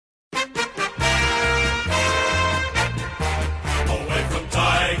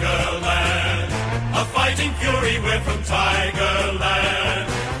we're from Tigerland.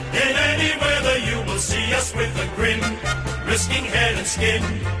 In any weather you will see us with a grin, risking head and skin.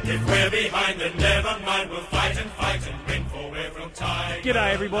 If we're behind, then never mind, we'll fight and win, for we're from Tigerland.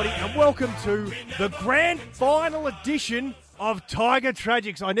 G'day everybody and welcome to the grand final edition of Tiger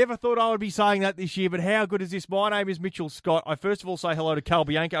Tragics. I never thought I would be saying that this year, but how good is this? My name is Mitchell Scott. I first of all say hello to Karl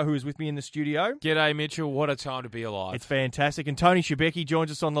Bianco, who is with me in the studio. G'day, Mitchell. What a time to be alive. It's fantastic. And Tony Shebeki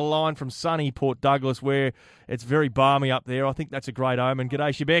joins us on the line from sunny Port Douglas, where it's very balmy up there. I think that's a great omen. G'day,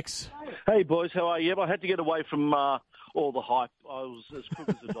 Shebex. Hey, boys. How are you? I had to get away from all the hype. I was as quick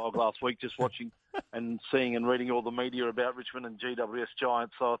as a dog last week, just watching and seeing and reading all the media about Richmond and GWS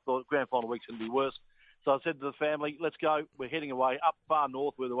Giants. So I thought grand final week's going to be worse. So I said to the family, let's go. We're heading away up far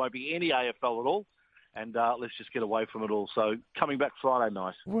north where there won't be any AFL at all. And let's just get away from it all. So coming back Friday,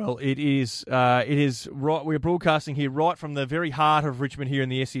 nice. Well, it is right. We're broadcasting here right from the very heart of Richmond here in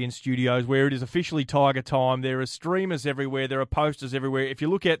the SEN studios, where it is officially Tiger time. There are streamers everywhere. There are posters everywhere. If you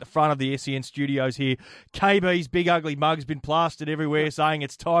look at the front of the SEN studios here, KB's big ugly mug's been plastered everywhere saying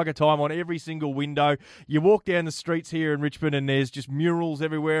it's Tiger time on every single window. You walk down the streets here in Richmond and there's just murals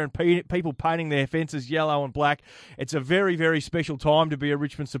everywhere and people painting their fences yellow and black. It's a very, very special time to be a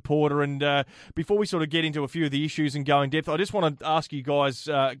Richmond supporter. And before we sort of get into a few of the issues and go in depth, I just want to ask you guys,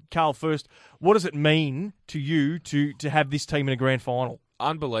 Karl first, what does it mean to you to have this team in a grand final?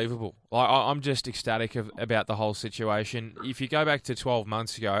 Unbelievable. I'm just ecstatic about the whole situation. If you go back to 12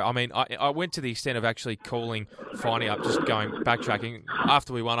 months ago, I mean, I went to the extent of actually calling Finey up, just backtracking.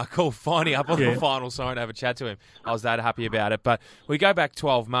 After we won, I called Finey up on the final so I could have a chat to him. I was that happy about it. But we go back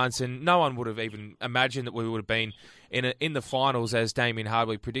 12 months and no one would have even imagined that we would have been in the finals as Damien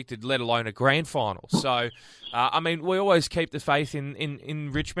Hardwick predicted, let alone a grand final. So, I mean, we always keep the faith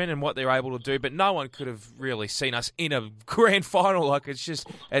in Richmond and what they're able to do, but no one could have really seen us in a grand final. Like,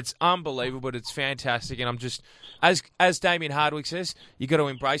 it's unbelievable, but it's fantastic. And I'm just, as Damien Hardwick says, you got to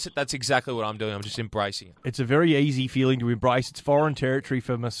embrace it. That's exactly what I'm doing. I'm just embracing it. It's a very easy feeling to embrace. It's foreign territory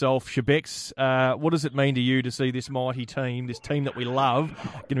for myself. Shebex, what does it mean to you to see this mighty team, this team that we love,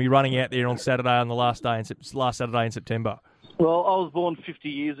 going to be running out there on Saturday on the last Saturday in September? Well, I was born 50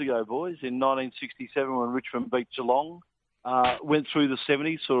 years ago, boys, in 1967 when Richmond beat Geelong. Went through the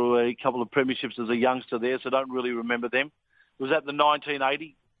 70s, saw a couple of premierships as a youngster there, so don't really remember them. It was at the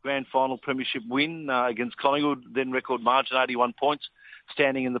 1980 grand final premiership win against Collingwood, then record margin, 81 points,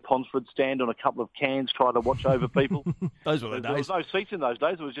 standing in the Ponsford stand on a couple of cans trying to watch over people. Those were the days. There was no seats in those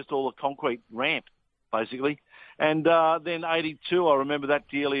days. It was just all a concrete ramp, basically. And then 82, I remember that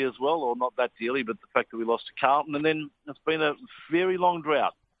dearly as well, or not that dearly, but the fact that we lost to Carlton. And then it's been a very long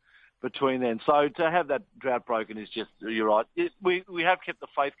drought between then. So to have that drought broken is just, you're right. We have kept the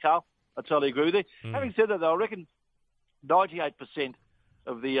faith, Karl. I totally agree with you. Having said that, though, I reckon 98%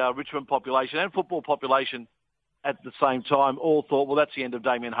 of the Richmond population and football population at the same time all thought, well, that's the end of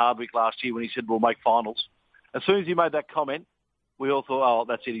Damien Hardwick last year when he said we'll make finals. As soon as he made that comment, we all thought, oh,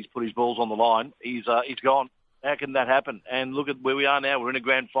 that's it, he's put his balls on the line. He's gone. How can that happen? And look at where we are now. We're in a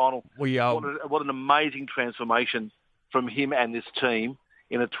grand final. We are. What an amazing transformation from him and this team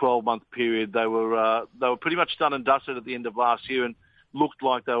in a 12-month period. They were pretty much done and dusted at the end of last year and looked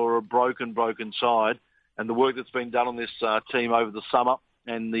like they were a broken side. And the work that's been done on this team over the summer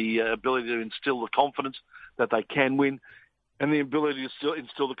and the ability to instill the confidence that they can win and the ability to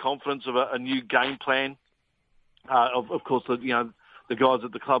instill the confidence of a new game plan. Of course, the guys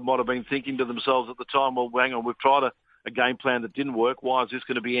at the club might have been thinking to themselves at the time, well, hang on, we've tried a game plan that didn't work. Why is this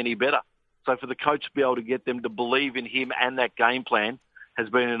going to be any better? So for the coach to be able to get them to believe in him and that game plan has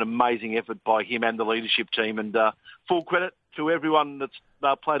been an amazing effort by him and the leadership team. And full credit to everyone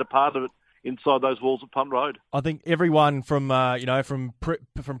that's played a part of it inside those walls of Punt Road. I think everyone from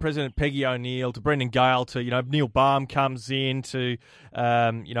President Peggy O'Neill to Brendan Gale to Neil Baum comes in to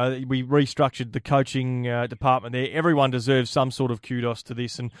we restructured the coaching department there. Everyone deserves some sort of kudos to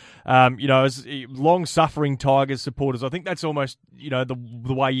this, and as long-suffering Tigers supporters, I think that's almost the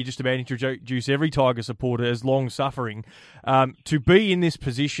way you just about introduce every Tiger supporter as long-suffering. To be in this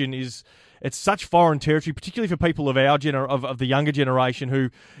position it's such foreign territory, particularly for people of our of the younger generation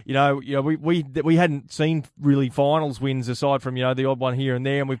who, we hadn't seen really finals wins aside from, the odd one here and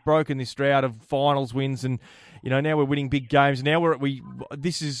there, and we've broken this drought of finals wins, and now we're winning big games. Now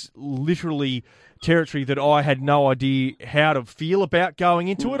this is literally territory that I had no idea how to feel about going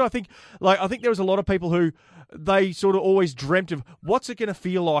into it. I think there was a lot of people who they sort of always dreamt of what's it going to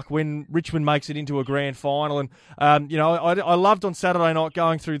feel like when Richmond makes it into a grand final. And, I loved on Saturday night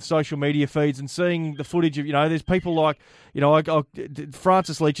going through the social media feeds and seeing the footage of, there's people like,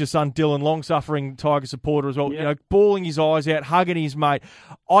 Francis Leach's son, Dylan, long-suffering Tiger supporter as well, bawling his eyes out, hugging his mate.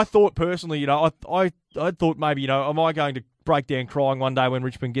 I thought personally, I thought maybe, am I going to break down crying one day when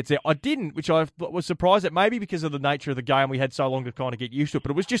Richmond gets there? I didn't, which I was surprised at, maybe because of the nature of the game. We had so long to kind of get used to it,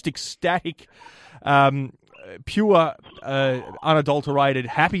 but it was just ecstatic, pure, unadulterated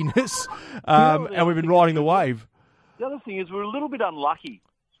happiness, and we've been riding the wave. The other thing is we're a little bit unlucky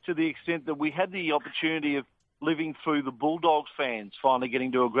to the extent that we had the opportunity of living through the Bulldogs fans finally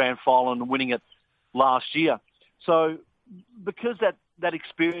getting to a grand final and winning it last year. So because that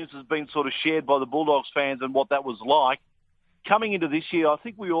experience has been sort of shared by the Bulldogs fans and what that was like, coming into this year, I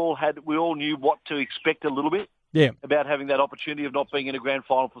think we all knew what to expect a little bit about having that opportunity of not being in a grand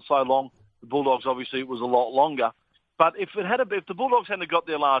final for so long. The Bulldogs, obviously, it was a lot longer. But if the Bulldogs hadn't got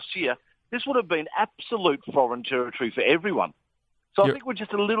there last year, this would have been absolute foreign territory for everyone. So I think we're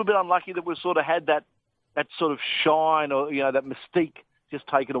just a little bit unlucky that we've sort of had that sort of shine or, that mystique just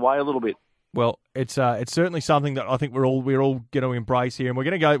taken away a little bit. Well, it's certainly something that I think we're all going to embrace here, and we're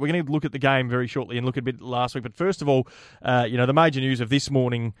going to look at the game very shortly and look a bit last week. But first of all, the major news of this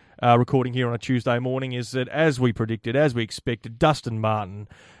morning, recording here on a Tuesday morning, is that as we predicted, as we expected, Dustin Martin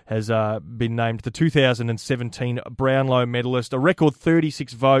has been named the 2017 Brownlow medalist, a record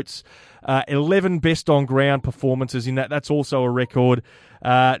 36 votes, 11 best on ground performances in that. That's also a record.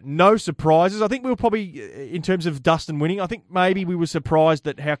 No surprises. I think we were probably, in terms of Dustin winning, I think maybe we were surprised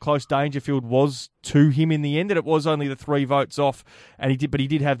at how close Dangerfield was to him in the end, that it was only the 3 votes off, and he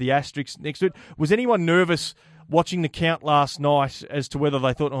did have the asterisk next to it. Was anyone nervous watching the count last night as to whether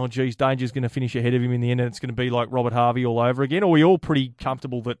they thought, oh, geez, Danger's going to finish ahead of him in the end and it's going to be like Robert Harvey all over again? Or were we all pretty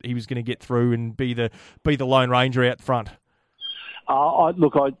comfortable that he was going to get through and be the Lone Ranger out front? I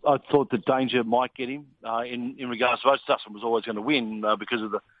thought that Danger might get him in regards to votes. Dustin was always going to win because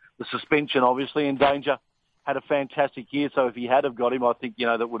of the suspension, obviously, and Danger had a fantastic year. So if he had have got him, I think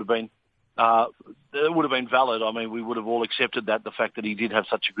that would have been valid. I mean, we would have all accepted that, the fact that he did have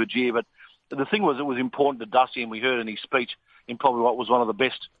such a good year. But the thing was, it was important to Dusty, and we heard in his speech, in probably what was one of the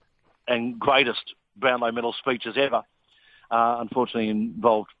best and greatest Brownlow medal speeches ever. Unfortunately,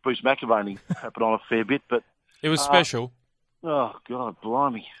 involved Bruce McAvaney, happened on a fair bit, but it was special. Oh God,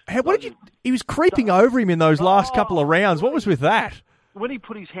 blimey! He was creeping over him in those last couple of rounds. What was with that? When he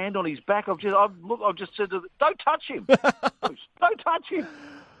put his hand on his back, I've just said to him, "Don't touch him! Don't touch him!"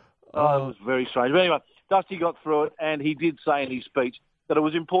 Oh, it was very strange. But anyway, Dusty got through it, and he did say in his speech that it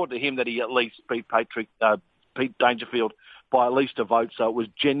was important to him that he at least beat Pete Dangerfield by at least a vote. So it was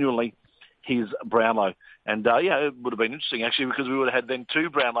genuinely his Brownlow, and it would have been interesting actually, because we would have had then 2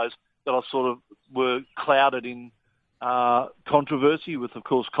 Brownlows that I sort of were clouded in controversy, with of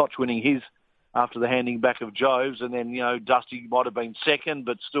course Koch winning his after the handing back of Jove's, and then Dusty might have been second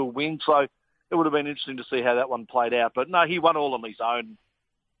but still win. So it would have been interesting to see how that one played out. But no, he won all on his own.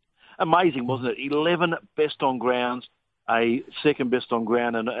 Amazing, wasn't it? 11 best on grounds, a second best on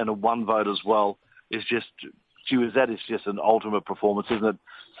ground, and a 1 vote as well. Is just, that is just an ultimate performance, isn't it?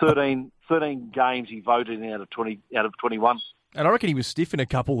 13 games he voted in out of 21. And I reckon he was stiff in a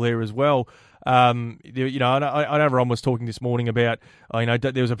couple there as well. I know everyone was talking this morning about,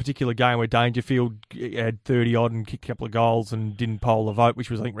 there was a particular game where Dangerfield had 30-odd and kicked a couple of goals and didn't poll the vote, which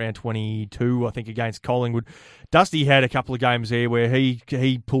was, I think, round 22, I think, against Collingwood. Dusty had a couple of games there where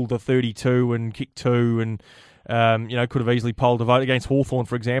he pulled the 32 and kicked 2 and, could have easily polled a vote. Against Hawthorn,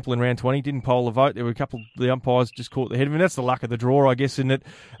 for example, in round 20, didn't poll a vote. There were a couple, the umpires just caught the head of him. That's the luck of the draw, I guess, isn't it?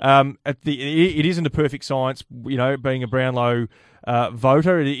 It isn't a perfect science, being a Brownlow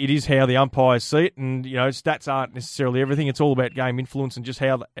voter. It is how the umpires see it, and stats aren't necessarily everything. It's all about game influence and just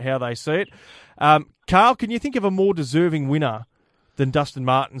how they see it. Karl, can you think of a more deserving winner than Dustin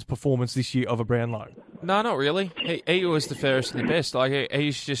Martin's performance this year of a Brownlow? No, not really. He was the fairest and the best.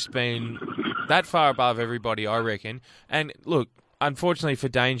 He's just been that far above everybody, I reckon. And look, unfortunately for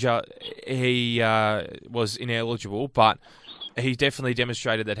Danger, he was ineligible, but he definitely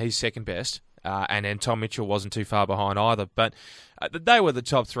demonstrated that he's second best. And then Tom Mitchell wasn't too far behind either. But they were the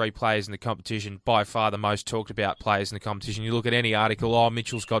top 3 players in the competition, by far the most talked about players in the competition. You look at any article,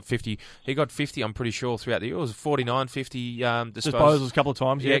 Mitchell's got 50. He got 50, I'm pretty sure, throughout the year. It was 49, 50 disposals. A couple of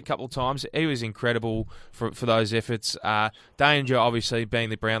times, yeah. A couple of times. He was incredible for those efforts. Danger, obviously, being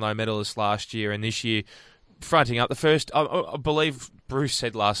the Brownlow medalist last year, and this year fronting up the first, I believe Bruce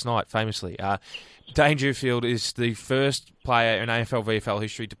said last night, famously, Dangerfield is the first player in AFL VFL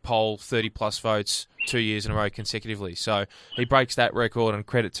history to poll 30-plus votes 2 years in a row consecutively. So he breaks that record, and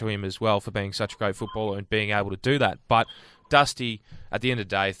credit to him as well for being such a great footballer and being able to do that. But Dusty, at the end of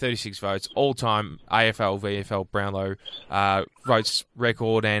the day, 36 votes, all-time AFL VFL Brownlow votes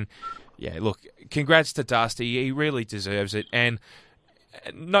record. And, yeah, look, congrats to Dusty. He really deserves it. And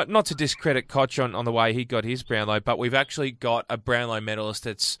not to discredit Koch on the way he got his Brownlow, but we've actually got a Brownlow medalist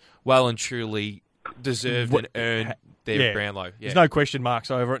that's well and truly deserved and earned their Brownlow. Yeah. There's no question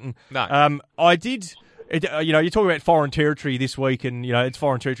marks over it. And, No. I did... you're talking about foreign territory this week, and it's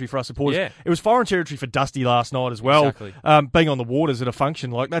foreign territory for us supporters. Yeah. It was foreign territory for Dusty last night as well. Exactly. Being on the waters at a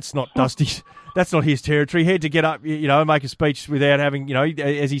function, that's not Dusty's. That's not his territory. He had to get up, and make a speech without having,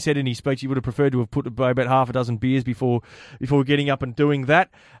 as he said in his speech, he would have preferred to have put about half a dozen beers before getting up and doing that.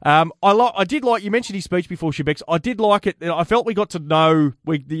 I did like, you mentioned his speech before, Shebex. I did like it. I felt we got to know,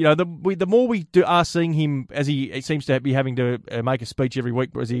 the more we are seeing him, as he seems to be having to make a speech every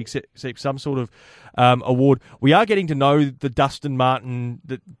week as he accepts some sort of award, we are getting to know the Dustin Martin,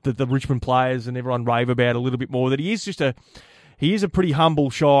 the Richmond players and everyone rave about a little bit more, that he is a pretty humble,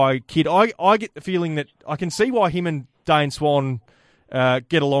 shy kid. I get the feeling that I can see why him and Dane Swan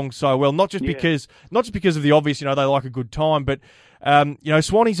get along so well. Not just because of the obvious, they like a good time, but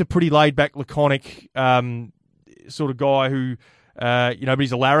Swanee's a pretty laid back, laconic sort of guy who, but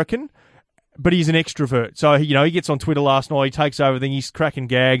he's a larrikin. But he's an extrovert, so he gets on Twitter last night. He takes over everything. He's cracking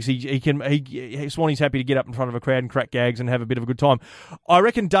gags. Swanee's happy to get up in front of a crowd and crack gags and have a bit of a good time. I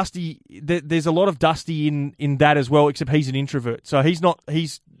reckon Dusty. There's a lot of Dusty in that as well, except he's an introvert, so he's not.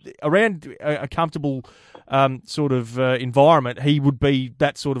 He's around a comfortable sort of environment. He would be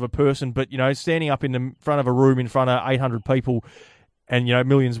that sort of a person, but standing up in the front of a room in front of 800 people and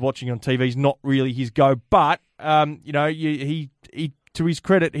millions watching on TV is not really his go. But he. To his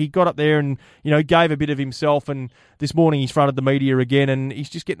credit, he got up there and, gave a bit of himself, and this morning he's fronted the media again, and he's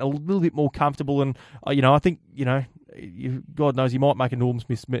just getting a little bit more comfortable, and, I think, God knows he might make a Norm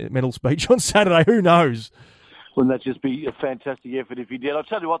Smith medal speech on Saturday. Who knows? Wouldn't that just be a fantastic effort if he did? I'll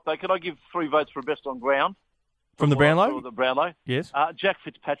tell you what, though, can I give 3 votes for best on ground? From the Brownlow? The Brownlow? Yes. Jack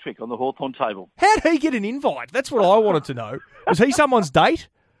Fitzpatrick on the Hawthorn table. How'd he get an invite? That's what I wanted to know. Was he someone's date?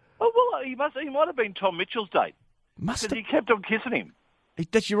 Oh, well, he might have been Tom Mitchell's date. Because he kept on kissing him.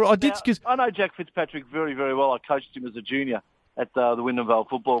 That's your right. I know Jack Fitzpatrick very, very well. I coached him as a junior at the Wyndham Vale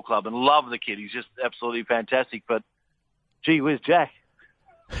Football Club and love the kid. He's just absolutely fantastic. But, gee whiz, Jack.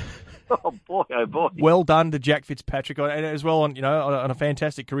 Oh, boy, oh, boy. Well done to Jack Fitzpatrick, and as well on a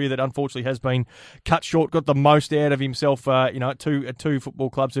fantastic career that unfortunately has been cut short. Got the most out of himself, at two football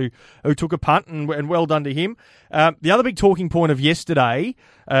clubs who took a punt, and well done to him. The other big talking point of yesterday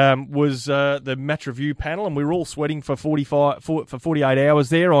was the match review panel, and we were all sweating for 48 hours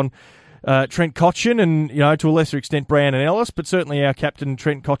there on Trent Cotchin, and to a lesser extent Brandon Ellis, but certainly our captain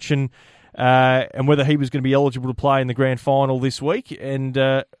Trent Cotchin. And whether he was going to be eligible to play in the grand final this week.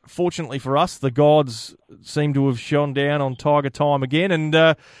 And fortunately for us, the gods seem to have shone down on Tiger time again,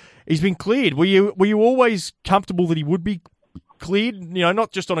 and he's been cleared. Were you always comfortable that he would be cleared?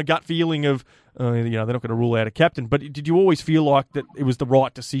 Not just on a gut feeling of, they're not going to rule out a captain, but did you always feel like that it was the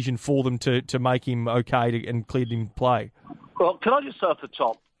right decision for them to make him okay and cleared him to play? Well, can I just say off the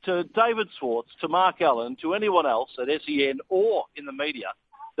top, to David Swartz, to Mark Allen, to anyone else at SEN or in the media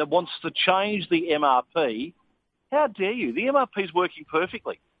that wants to change the MRP, how dare you? The MRP is working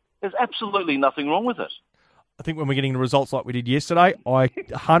perfectly. There's absolutely nothing wrong with it. I think when we're getting the results like we did yesterday, I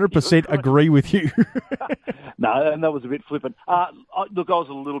 100% agree with you. No, and that was a bit flippant. Look, I was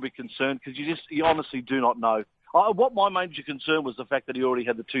a little bit concerned because you honestly do not know. What my major concern was the fact that he already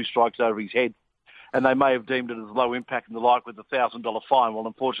had the 2 strikes over his head, and they may have deemed it as low impact and the like with the $1,000 fine. Well,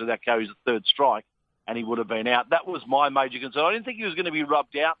 unfortunately, that carries a 3rd strike, and he would have been out. That was my major concern. I didn't think he was going to be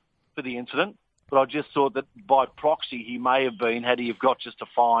rubbed out for the incident, but I just thought that by proxy he may have been, had he have got just a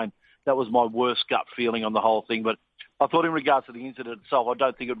fine. That was my worst gut feeling on the whole thing. But I thought in regards to the incident itself, I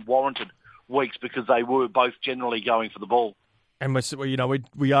don't think it warranted weeks because they were both generally going for the ball. And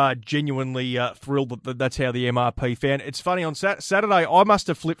we are genuinely thrilled that that's how the MRP found. It's funny, on Saturday, I must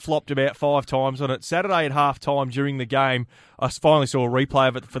have flip-flopped about 5 times on it. Saturday at half-time during the game, I finally saw a replay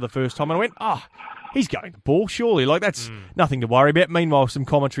of it for the first time, and I went, he's going the ball, surely. That's nothing to worry about. Meanwhile, some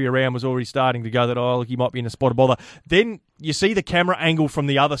commentary around was already starting to go that, look, he might be in a spot of bother. Then you see the camera angle from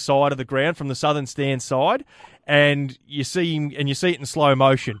the other side of the ground, from the southern stand side, and you see him, and you see it in slow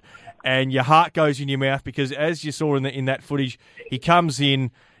motion. And your heart goes in your mouth because, as you saw in that footage, he comes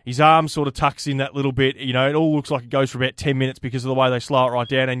in, his arm sort of tucks in that little bit. It all looks like it goes for about 10 minutes because of the way they slow it right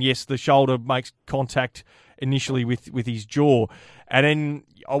down. And yes, the shoulder makes contact initially with his jaw. And then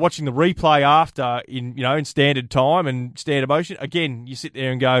watching the replay after in standard time and standard motion, again, you sit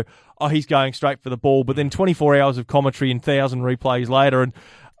there and go, he's going straight for the ball. But then 24 hours of commentary and 1,000 replays later, and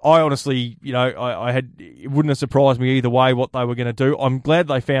I honestly, it wouldn't have surprised me either way what they were going to do. I'm glad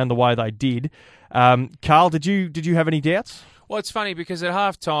they found the way they did. Karl, did you have any doubts? Well, it's funny because at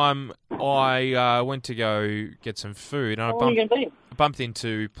halftime I went to go get some food and I bumped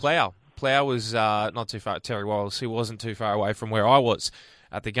into Plough. Plough was not too far. Terry Wallace, he wasn't too far away from where I was.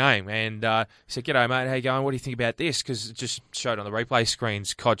 at the game. And he said, "G'day, mate. How you going? What do you think about this?" Because it just showed on the replay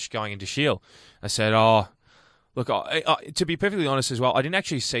screens, Koch going into Shield. I said, "Oh, look, to be perfectly honest as well, I didn't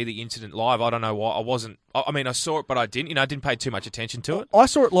actually see the incident live. I don't know why. I saw it, but I didn't. I didn't pay too much attention to it. I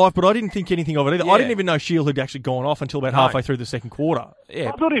saw it live, but I didn't think anything of it either. Yeah. I didn't even know Shield had actually gone off until about halfway through the second quarter.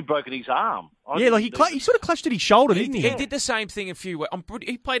 Yeah. I thought he'd broken his arm. He sort of clutched at his shoulder, didn't he? He did the same thing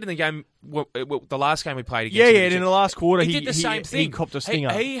he played in the game, the last game we played against. Yeah, and in the last quarter, he did the same thing. He copped a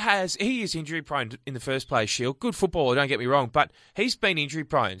stinger. He is injury prone in the first place, Shield. Good footballer, don't get me wrong, but he's been injury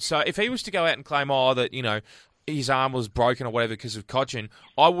prone. So if he was to go out and claim, that, his arm was broken or whatever because of Cochin,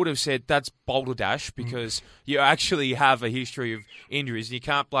 I would have said that's balderdash because you actually have a history of injuries and you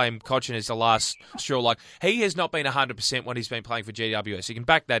can't blame Cochin as the last straw. Like, he has not been 100% when he's been playing for GWS. You can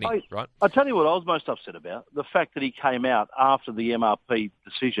back that in, right? I tell you what I was most upset about, the fact that he came out after the MRP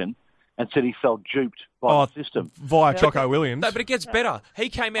decision and said he felt duped by the system. Via Choco Williams. No, but it gets better. He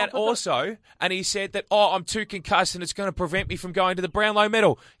came out also and he said that, I'm too concussed and it's going to prevent me from going to the Brownlow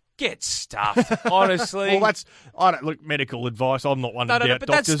medal. Get stuffed, honestly. Well, I don't look medical advice. I'm not one to doubt but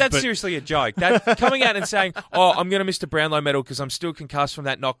doctors. That's seriously a joke. Coming out and saying, I'm going to miss the Brownlow medal because I'm still concussed from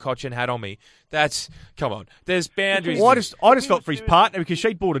that knock Cochin had on me. Come on. There's boundaries. Well, I just felt for his partner because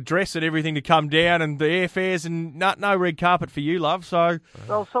she'd bought a dress and everything to come down and the airfares and no red carpet for you, love. So,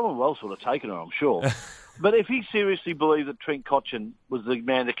 well, someone else would have taken her, I'm sure. But if he seriously believed that Trent Cochin was the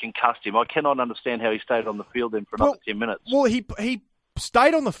man that concussed him, I cannot understand how he stayed on the field then for another 10 minutes. Well, he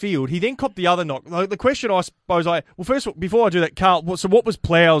stayed on the field. He then copped the other knock. The question, I suppose, first, before I do that, Karl, so what was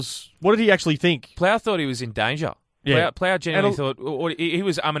Plow's, what did he actually think? Plough thought he was in danger. Yeah. Plough genuinely thought, he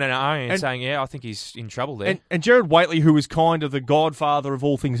was umming and ahhing and saying, I think he's in trouble there. And Jared Waitley, who is kind of the godfather of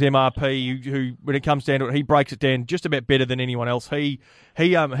all things MRP, who when it comes down to it, he breaks it down just about better than anyone else. He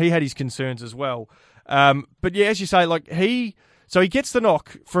had his concerns as well. But yeah, as you say, he gets the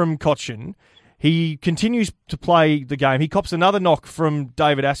knock from Cochin. He continues to play the game. He cops another knock from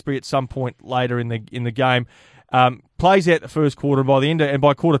David Asprey at some point later in the game. Plays out the first quarter. By the end and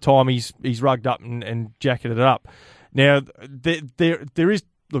by quarter time, he's rugged up and jacketed it up. Now there is.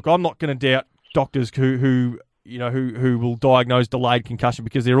 Look, I'm not going to doubt doctors who will diagnose delayed concussion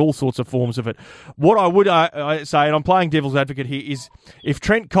because there are all sorts of forms of it. What I would say, and I'm playing devil's advocate here, is if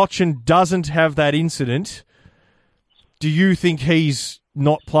Trent Cochin doesn't have that incident, do you think he's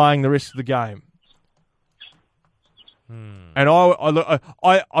not playing the rest of the game? And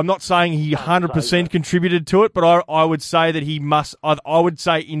I'm not saying he 100% contributed to it, but I would say that he must. I would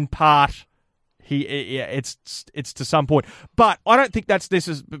say in part, it's to some point. But I don't think that's this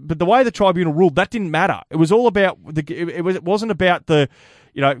is. But the way the tribunal ruled, that didn't matter. It was all about it wasn't about the.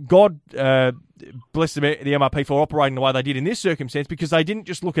 God bless the MRP for operating the way they did in this circumstance because they didn't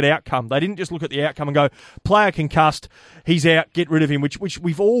just look at outcome. They didn't just look at the outcome and go, player concussed, he's out, get rid of him, which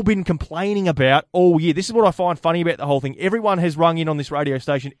we've all been complaining about all year. This is what I find funny about the whole thing. Everyone has rung in on this radio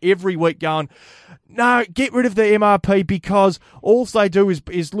station every week going, no, get rid of the MRP because all they do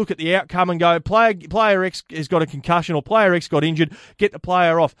is look at the outcome and go, player X has got a concussion or player X got injured, get the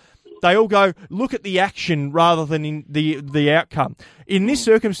player off. They all go, look at the action rather than in the outcome. In this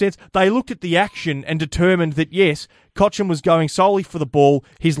circumstance, they looked at the action and determined that, yes, Cochin was going solely for the ball.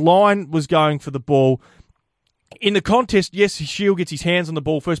 His line was going for the ball. In the contest, yes, Shield gets his hands on the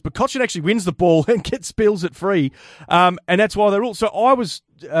ball first, but Cochin actually wins the ball and spills it free. And that's why they ruled. So I was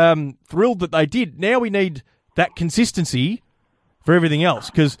thrilled that they did. Now we need that consistency for everything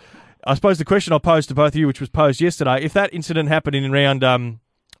else. Because I suppose the question I posed to both of you, which was posed yesterday, if that incident happened in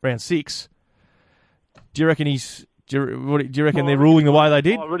round 6, do you reckon they're ruling the way they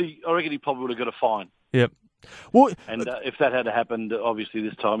did? I reckon he probably would have got a fine. Yep. Well, and if that had happened, obviously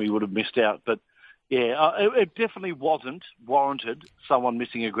this time he would have missed out. But yeah, it definitely wasn't warranted someone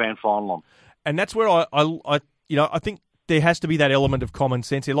missing a grand final on. And that's where I think there has to be that element of common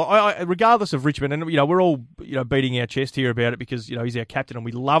sense here. Regardless of Richmond, and we're all beating our chest here about it because he's our captain and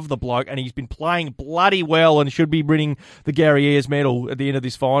we love the bloke and he's been playing bloody well and should be winning the Gary Ayres medal at the end of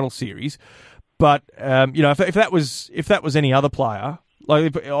this final series. But if that was any other player,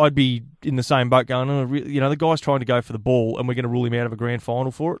 I'd be in the same boat going, the guy's trying to go for the ball and we're going to rule him out of a grand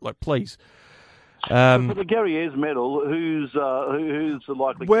final for it. Please. For the Gary Ayres medal, who's the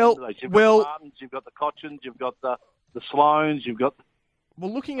likely candidates? You've got the Martins, you've got the Cochins, you've got the Sloanes, you've got.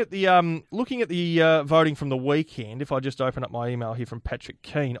 Well, looking at the voting from the weekend, if I just open up my email here from Patrick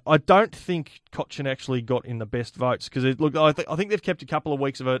Keane, I don't think Cochin actually got in the best votes because I think they've kept a couple of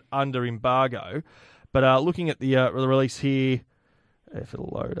weeks of it under embargo. But looking at the release here, if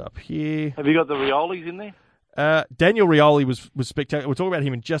it'll load up here, have you got the Riolis in there? Daniel Rioli was spectacular. We'll talk about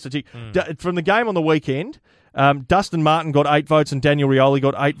him in just a tick. From the game on the weekend, Dustin Martin got 8 votes and Daniel Rioli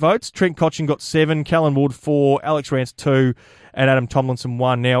got 8 votes. Trent Cotchin got 7, Callan Wood 4, Alex Rance 2, and Adam Tomlinson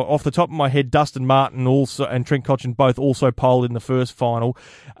 1. Now, off the top of my head, Dustin Martin also and Trent Cotchin both also polled in the first final.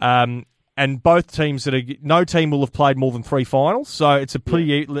 And both teams no team will have played more than 3 finals, so it's a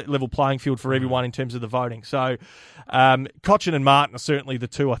pretty level playing field for everyone in terms of the voting. So, Cotchin and Martin are certainly the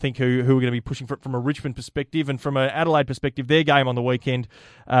two I think who are going to be pushing for it from a Richmond perspective, and from an Adelaide perspective, their game on the weekend,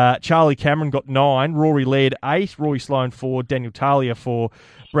 Charlie Cameron got 9, Rory Laird 8, Rory Sloane 4, Daniel Talia 4,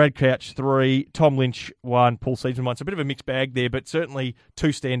 Brad Couch 3, Tom Lynch 1, Paul Season 1. So a bit of a mixed bag there, but certainly 2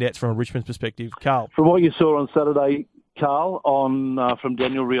 standouts from a Richmond perspective. Carl, from what you saw on Saturday, Karl, from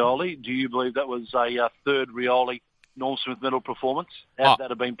Daniel Rioli, do you believe that was a third Rioli Norm Smith medal performance? Had that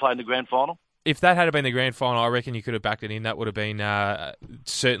have been played in the grand final? If that had been the grand final, I reckon you could have backed it in. That would have been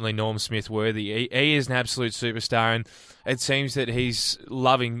certainly Norm Smith worthy. He is an absolute superstar, and it seems that he's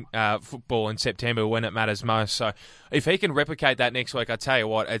loving football in September when it matters most. So if he can replicate that next week, I tell you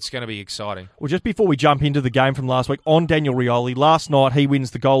what, it's going to be exciting. Well, just before we jump into the game from last week, on Daniel Rioli, last night he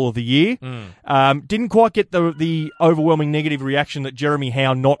wins the goal of the year. Didn't quite get the overwhelming negative reaction that Jeremy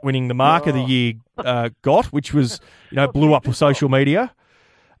Howe not winning the mark of the year got, which was blew up with social media.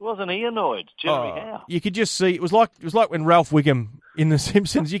 Wasn't he annoyed, Jeremy Howe? You could just see it was like when Ralph Wiggum in The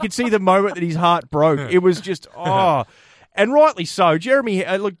Simpsons. You could see the moment that his heart broke. It was just and rightly so. Jeremy,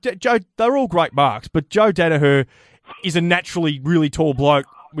 look, Joe, they're all great marks, but Joe Danaher is a naturally really tall bloke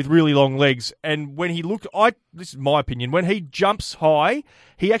with really long legs, and when he looked, this is my opinion, when he jumps high,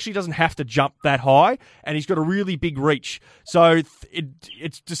 he actually doesn't have to jump that high, and he's got a really big reach. So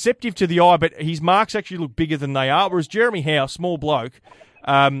it's deceptive to the eye, but his marks actually look bigger than they are. Whereas Jeremy Howe, small bloke.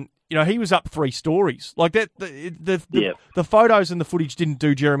 He was up 3 stories. Like that, the photos and the footage didn't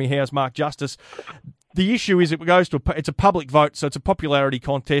do Jeremy Howe's mark justice. The issue is it's a public vote, so it's a popularity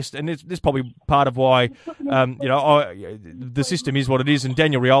contest, and this is probably part of why, the system is what it is, and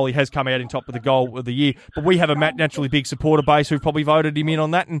Daniel Rioli has come out in top of the goal of the year, but we have a naturally big supporter base who've probably voted him in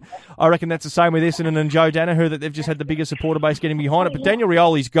on that, and I reckon that's the same with Essendon and Joe Danaher, that they've just had the bigger supporter base getting behind it. But Daniel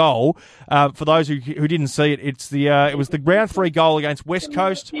Rioli's goal, for those who didn't see it, it was the round 3 goal against West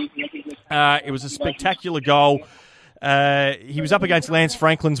Coast. It was a spectacular goal. He was up against Lance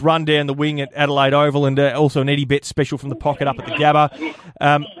Franklin's run down the wing at Adelaide Oval, and also an Eddie Betts special from the pocket up at the Gabba.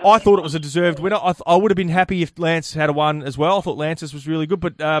 I thought it was a deserved winner. I would have been happy if Lance had won as well. I thought Lance's was really good,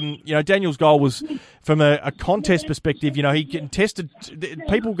 but Daniel's goal was, from a contest perspective, he contested.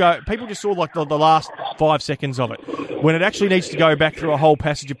 People just saw like the last 5 seconds of it. When it actually needs to go back through a whole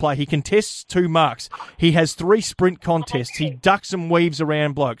passage of play, he contests 2 marks. He has 3 sprint contests. He ducks and weaves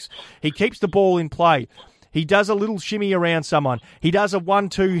around blokes. He keeps the ball in play. He does a little shimmy around someone. He does a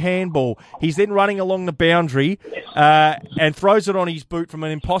 1-2 handball. He's then running along the boundary and throws it on his boot from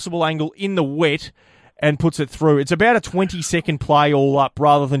an impossible angle in the wet and puts it through. It's about a 20-second play all up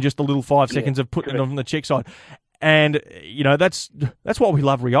rather than just a little 5 seconds of putting it on the check side. And, that's why we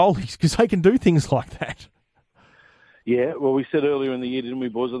love Riolis, because they can do things like that. Yeah, well, we said earlier in the year, didn't we,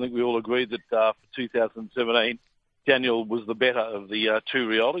 boys? I think we all agreed that for 2017, Daniel was the better of the 2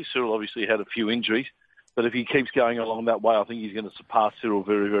 Riolis. Cyril obviously had a few injuries. But if he keeps going along that way, I think he's going to surpass Cyril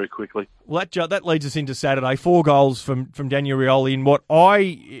very, very quickly. Well, that leads us into Saturday. 4 goals from Daniel Rioli in what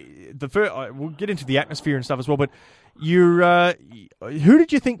we'll get into the atmosphere and stuff as well. But who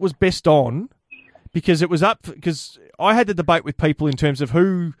did you think was best on? Because it was because I had the debate with people in terms of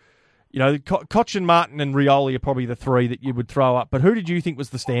who, Cotchin, Martin, and Rioli are probably the 3 that you would throw up. But who did you think was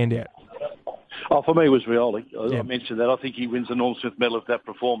the standout? Oh, for me, it was Rioli. I mentioned that. I think he wins the Norm Smith medal if that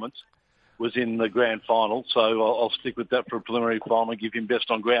performance was in the grand final, so I'll stick with that for a preliminary final and give him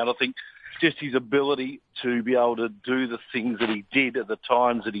best on ground. I think just his ability to be able to do the things that he did at the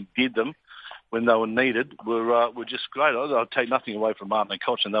times that he did them when they were needed were just great. I'd take nothing away from Martin and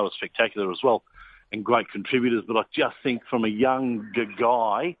Cotchin. They were spectacular as well and great contributors, but I just think from a younger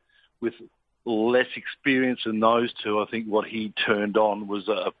guy with less experience than those 2, I think what he turned on was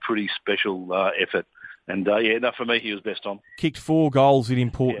a pretty special effort. And, for me, he was best on. Kicked 4 goals in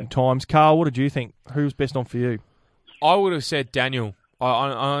important times. Carl, what did you think? Who was best on for you? I would have said Daniel.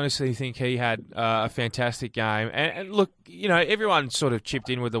 I honestly think he had a fantastic game. And look, everyone sort of chipped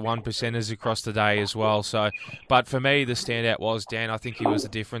in with the 1%ers across the day as well. So, but for me, the standout was Dan. I think he was the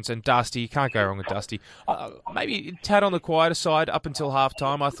difference. And Dusty, you can't go wrong with Dusty. Maybe a tad on the quieter side up until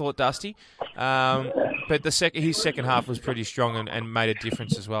half-time, I thought, Dusty. But his second half was pretty strong and made a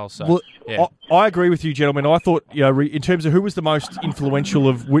difference as well. So, yeah. I agree with you, gentlemen. I thought, in terms of who was the most influential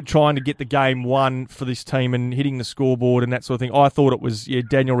of trying to get the game won for this team and hitting the scoreboard and that sort of thing, I thought it was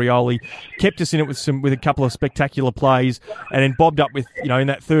Daniel Rioli. Kept us in it with a couple of spectacular plays, and then bobbed up with, in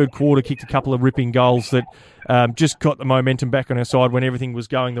that third quarter, kicked a couple of ripping goals that just got the momentum back on our side when everything was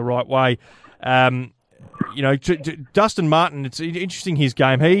going the right way. Dustin Martin, it's interesting, his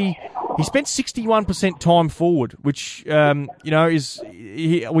game. He spent 61% time forward, which, we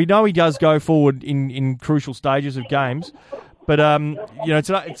know he does go forward in crucial stages of games. But,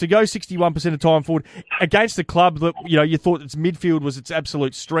 to go 61% of time forward against a club that, you thought its midfield was its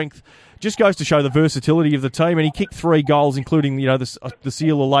absolute strength, just goes to show the versatility of the team. And he kicked 3 goals, including, the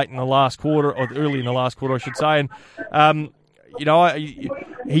sealer late in the last quarter, or early in the last quarter, I should say. And,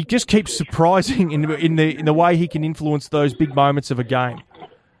 he just keeps surprising in the way he can influence those big moments of a game.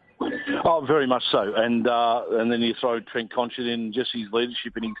 Oh, very much so. And then you throw Trent Conchett in, just his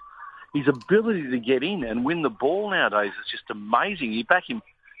leadership and his ability to get in and win the ball nowadays is just amazing. You back him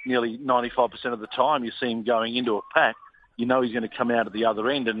nearly 95% of the time. You see him going into a pack. He's going to come out at the other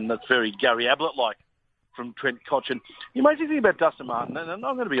end, and that's very Gary Ablett-like from Trent Conchett. The amazing thing about Dustin Martin, and I'm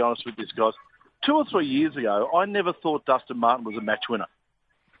going to be honest with this, guys, 2 or 3 years ago, I never thought Dustin Martin was a match winner.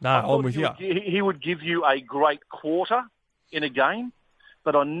 No, I'm with you. He would give you a great quarter in a game,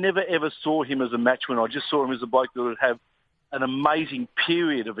 but I never ever saw him as a match winner. I just saw him as a bloke that would have an amazing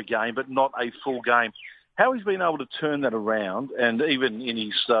period of a game, but not a full game. How he's been able to turn that around, and even in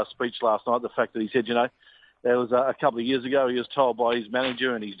his speech last night, the fact that he said, there was a couple of years ago, he was told by his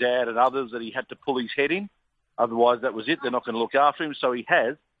manager and his dad and others that he had to pull his head in. Otherwise, that was it. They're not going to look after him, so he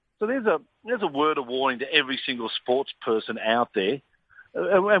has. So there's a word of warning to every single sports person out there.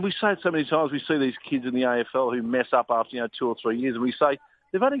 And we say it so many times. We see these kids in the AFL who mess up after 2 or 3 years, and we say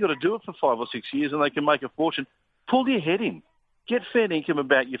they've only got to do it for 5 or 6 years and they can make a fortune. Pull your head in. Get fair income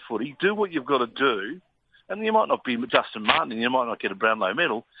about your footy. Do what you've got to do. And you might not be Dustin Martin and you might not get a Brownlow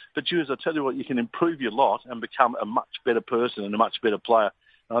medal, but as I tell you what, you can improve your lot and become a much better person and a much better player.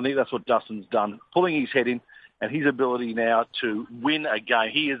 And I think that's what Dustin's done, pulling his head in and his ability now to win a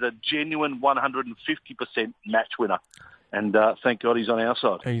game. He is a genuine 150% match winner. And thank God he's on our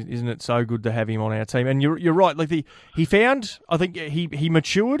side. Isn't it so good to have him on our team? And you're right. Like he found, I think he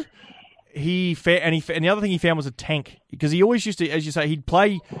matured. And the other thing he found was a tank, because he always used to, as you say, he'd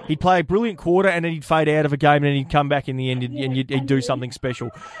play a brilliant quarter and then he'd fade out of a game and then he'd come back in the end and he'd do something special.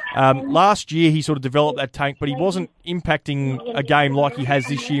 Last year he sort of developed that tank, but he wasn't impacting a game like he has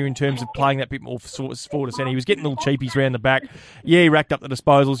this year in terms of playing that bit more forward to centre. He was getting little cheapies around the back. Yeah, he racked up the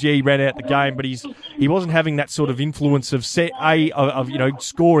disposals. Yeah, he ran out the game, but he wasn't having that sort of influence of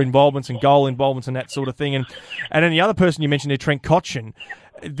score involvements and goal involvements and that sort of thing. And then the other person you mentioned there, Trent Conchett.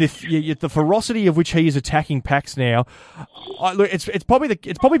 The ferocity of which he is attacking packs now, it's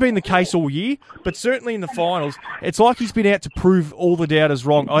probably been the case all year, but certainly in the finals, it's like he's been out to prove all the doubters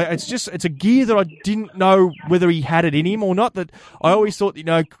wrong. It's a gear that I didn't know whether he had it in him or not. That I always thought,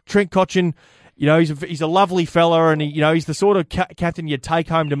 Trent Conchett, he's a lovely fella, and he's the sort of captain you'd take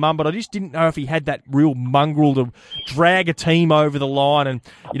home to mum. But I just didn't know if he had that real mongrel to drag a team over the line. And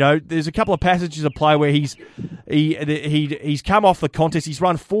there's a couple of passages of play where he's come off the contest. He's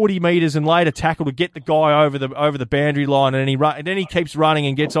run 40 metres and laid a tackle to get the guy over the boundary line, and then he keeps running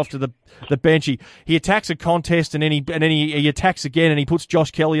and gets off to the bench. He attacks a contest, and then he attacks again, and he puts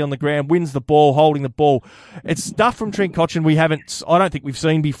Josh Kelly on the ground, wins the ball, holding the ball. It's stuff from Trent Conchett I don't think we've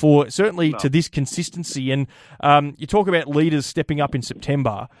seen before. Certainly to this consistency, and you talk about leaders stepping up in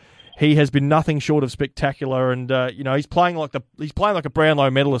September. He has been nothing short of spectacular, and he's playing like a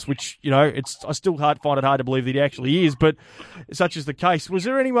Brownlow medalist, which I still find it hard to believe that he actually is, but such is the case. Was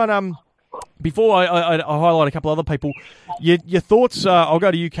there anyone? Before I highlight a couple other people, your thoughts? I'll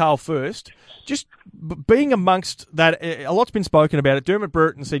go to you, Karl, first. Just being amongst that, a lot's been spoken about it. Dermot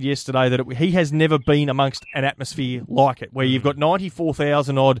Burton said yesterday that he has never been amongst an atmosphere like it, where you've got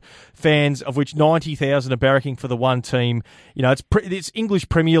 94,000 odd fans, of which 90,000 are barracking for the one team. It's English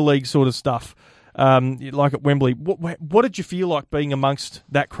Premier League sort of stuff, like at Wembley. What did you feel like being amongst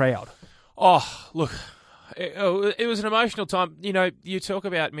that crowd? Oh, look. It was an emotional time. You talk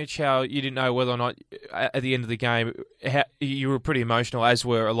about, Mitch, how you didn't know whether or not at the end of the game you were pretty emotional, as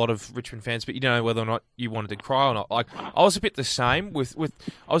were a lot of Richmond fans, but you don't know whether or not you wanted to cry or not. Like, I was a bit the same with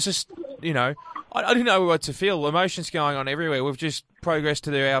I was just, I didn't know what to feel. Emotions going on everywhere. We've just progressed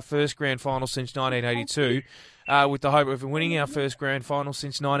to our first grand final since 1982. with the hope of winning our first grand final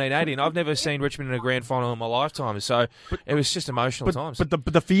since 1980. And I've never seen Richmond in a grand final in my lifetime. So it was just emotional times.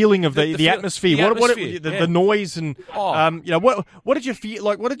 But the feeling of the atmosphere, the noise, and what did you feel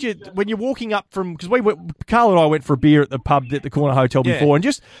like? What did you when you're walking up from? Because Karl and I went for a beer at the pub at the corner hotel before, and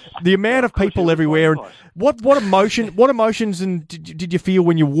just the amount of people everywhere, and what emotions and did you feel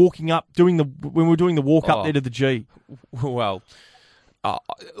when you're walking up when we were doing the walk up there to the G? Well,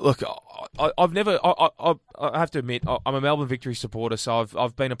 look, I've never. I have to admit, I'm a Melbourne Victory supporter, so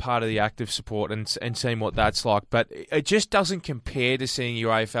I've been a part of the active support and seen what that's like. But it just doesn't compare to seeing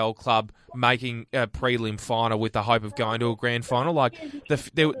your AFL club making a prelim final with the hope of going to a grand final. Like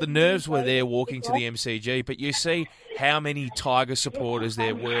the nerves were there walking to the MCG, but you see how many Tiger supporters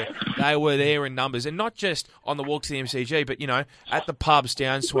there were. They were there in numbers, and not just on the walk to the MCG, but at the pubs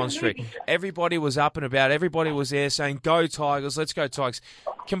down Swan Street. Everybody was up and about. Everybody was there saying, "Go Tigers, let's go Tigers."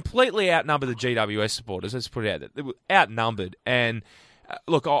 Completely outnumbered the GWS supporters. Let's put it out there. They were outnumbered. And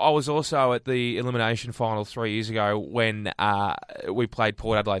look, I was also at the elimination final 3 years ago when we played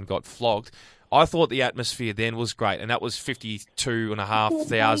Port Adelaide and got flogged. I thought the atmosphere then was great, and that was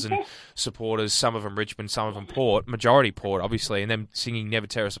 52,500 supporters, some of them Richmond, some of them Port, majority Port, obviously, and them singing Never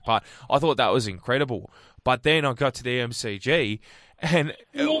Tear Us Apart. I thought that was incredible. But then I got to the MCG, and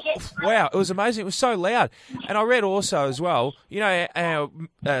wow, it was amazing. It was so loud. And I read also as well, our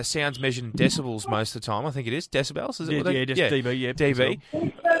sound's measured in decibels most of the time. I think it is decibels. Is it? Yeah, dB. Yeah, dB.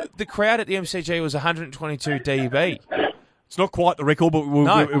 The crowd at the MCG was 122 dB. It's not quite the record, but we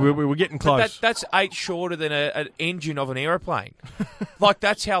were getting close. That's 8 shorter than an engine of an aeroplane. Like,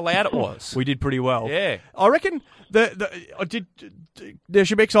 that's how loud it was. We did pretty well. Yeah. I reckon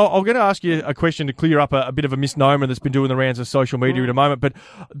Shebex, I'm going to ask you a question to clear up a bit of a misnomer that's been doing the rounds of social media in a moment. But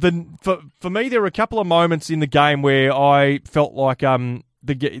for me, there were a couple of moments in the game where I felt like the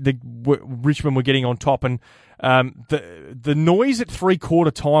Richmond were getting on top, and the noise at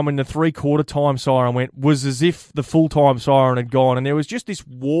 3/4 time when the 3/4 time siren went was as if the full time siren had gone, and there was just this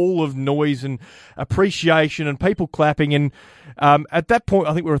wall of noise and appreciation and people clapping. And at that point,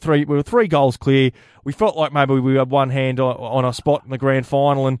 I think we were 3 goals clear. We felt like maybe we had one hand on a spot in the grand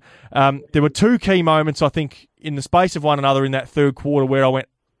final, and there were 2 key moments, I think, in the space of one another in that third quarter where I went,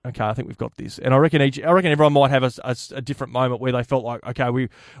 okay, I think we've got this. And I reckon everyone might have a different moment where they felt like, okay,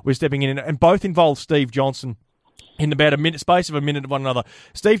 we're stepping in. And both involve Steve Johnson in about space of a minute of one another.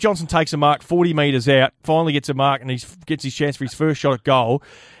 Steve Johnson takes a mark 40 metres out, finally gets a mark, and he gets his chance for his first shot at goal.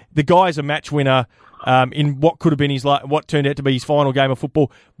 The guy's a match winner in what could have been what turned out to be his final game of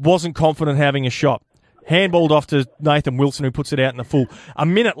football. Wasn't confident having a shot. Handballed off to Nathan Wilson, who puts it out in the full. A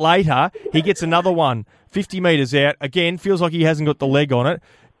minute later, he gets another one, 50 metres out. Again, feels like he hasn't got the leg on it.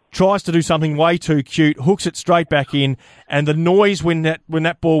 Tries to do something way too cute, hooks it straight back in, and the noise when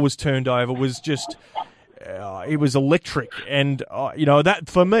that ball was turned over was just, it was electric. And that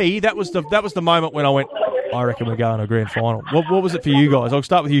for me, that was the moment when I went, I reckon we're going to a grand final. What was it for you guys? I'll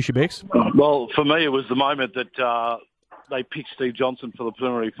start with you, Shebex. Well, for me, it was the moment that they picked Steve Johnson for the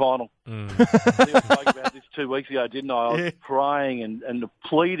preliminary final. I think I spoke about this 2 weeks ago, didn't I? I was praying and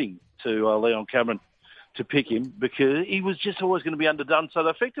pleading to Leon Cameron to pick him because he was just always going to be underdone. So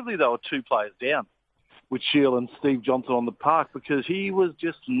effectively they were 2 players down with Shield and Steve Johnson on the park because he was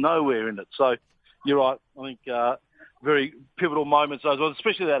just nowhere in it. So you're right. I think very pivotal moments, those ones,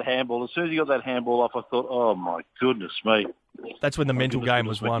 especially that handball. As soon as he got that handball off, I thought, oh, my goodness me. That's when the mental game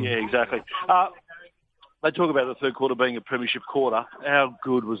was won. Yeah, exactly. They talk about the third quarter being a premiership quarter. How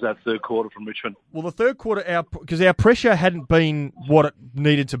good was that third quarter from Richmond? Well, the third quarter, because our pressure hadn't been what it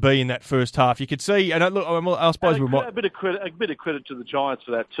needed to be in that first half. You could see, and look, I suppose we might... A bit of credit to the Giants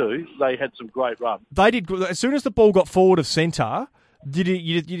for that too. They had some great runs. They did. As soon as the ball got forward of centre,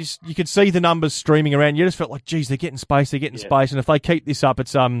 you could see the numbers streaming around. You just felt like, geez, they're getting space, and if they keep this up,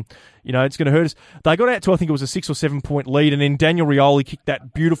 it's it's going to hurt us. They got out to, I think it was a 6 or 7 point lead, and then Daniel Rioli kicked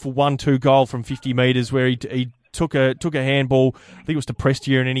that beautiful 1-2 goal from 50 metres where he took a handball. I think it was to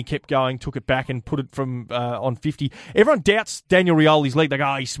Prestia, and then he kept going, took it back and put it from on 50. Everyone doubts Daniel Rioli's leg. They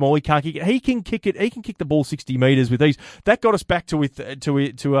go, he's small, he can't kick it. He can kick it. He can kick the ball 60 metres with ease. That got us back to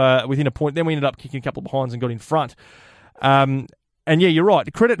within a point. Then we ended up kicking a couple of behinds and got in front. And yeah, you're right.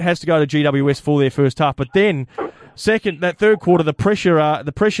 The credit has to go to GWS for their first half, but then that third quarter, the pressure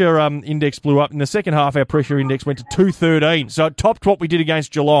index blew up. In the second half, our pressure index went to 213, so it topped what we did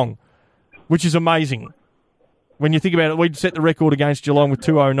against Geelong, which is amazing. When you think about it, we'd set the record against Geelong with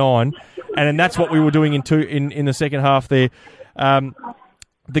 209, and then that's what we were doing in the second half there.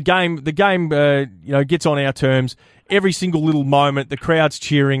 The game gets on our terms. Every single little moment, the crowd's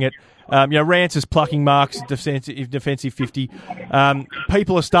cheering it. Rance is plucking marks, defensive 50.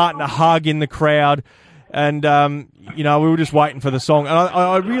 People are starting to hug in the crowd. And, we were just waiting for the song. And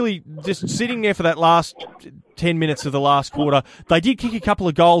I really, just sitting there for that last 10 minutes of the last quarter, they did kick a couple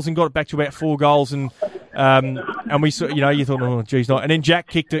of goals and got it back to about 4 goals. And we saw, you thought, oh, geez, not. And then Jack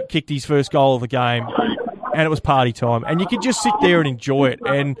kicked his first goal of the game, and it was party time. And you could just sit there and enjoy it.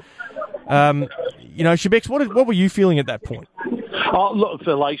 And, Shebex, what were you feeling at that point? Oh, look,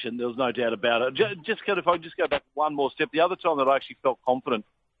 for elation, there was no doubt about it. If I just go back one more step, the other time that I actually felt confident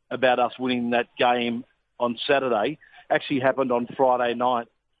about us winning that game on Saturday actually happened on Friday night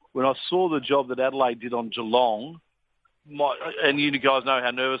when I saw the job that Adelaide did on Geelong. And you guys know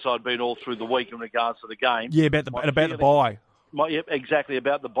how nervous I'd been all through the week in regards to the game. Yeah, about the bye. Yep, exactly,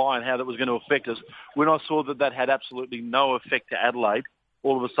 about the bye and how that was going to affect us. When I saw that had absolutely no effect to Adelaide,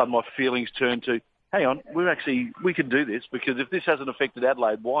 all of a sudden my feelings turned to, hang on, we can do this, because if this hasn't affected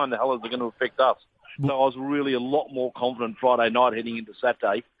Adelaide, why in the hell is it going to affect us? So I was really a lot more confident Friday night heading into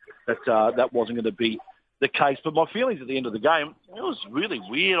Saturday that that wasn't going to be the case. But my feelings at the end of the game, it was really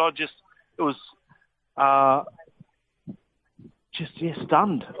weird. It was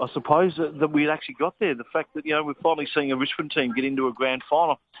stunned, I suppose, that we'd actually got there. The fact that, we're finally seeing a Richmond team get into a grand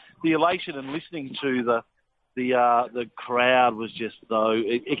final. The elation and listening to the crowd was just, though,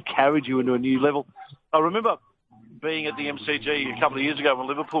 it carried you into a new level. I remember being at the MCG a couple of years ago when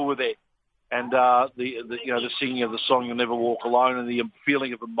Liverpool were there, and the singing of the song "You'll Never Walk Alone" and the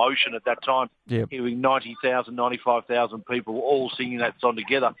feeling of emotion at that time, hearing 90,000, 95,000 people all singing that song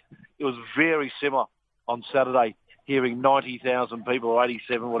together. It was very similar on Saturday, hearing 90,000 people, or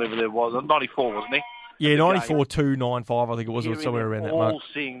 87, whatever there was, 94, wasn't it? Yeah, 94,295, I think it was, or somewhere around that mark. All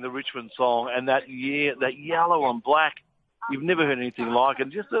sing the Richmond song, and that yellow and black, you've never heard anything like it.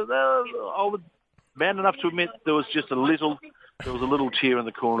 Just I was man enough to admit there was a little tear in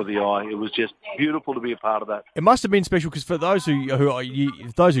the corner of the eye. It was just beautiful to be a part of that. It must have been special, because for those who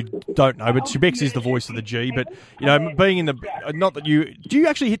don't know, but Shebex is the voice of the G. But being in the do you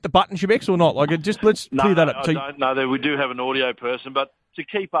actually hit the button, Shebex, or not? Let's clear that up. No, we do have an audio person, but to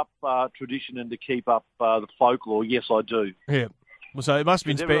keep up tradition and to keep up the folklore, yes, I do. Yeah. Well, so it must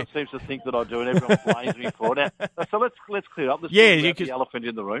have been. Everyone seems to think that I do, and everyone blames me for it. Now, so let's clear up. Let's talk about the elephant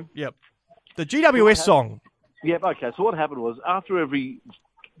in the room. Yep. The GWS song. Yep. Okay. So what happened was, after every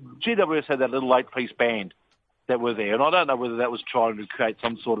GWS had that little 8-piece band that were there, and I don't know whether that was trying to create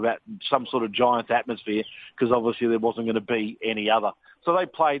some sort of Giants atmosphere, because obviously there wasn't going to be any other. So they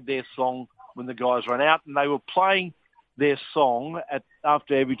played their song when the guys ran out, and they were playing their song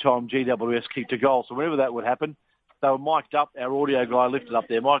after every time GWS kicked a goal. So whenever that would happen, they were mic'd up. Our audio guy lifted up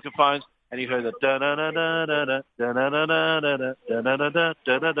their microphones, and he heard the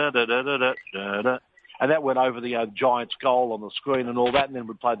and that went over the Giants goal on the screen and all that, and then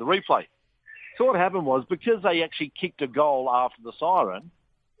we'd play the replay. So what happened was, because they actually kicked a goal after the siren,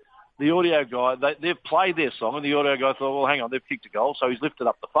 the audio guy, they've played their song, and the audio guy thought, well, hang on, they've kicked a goal, so he's lifted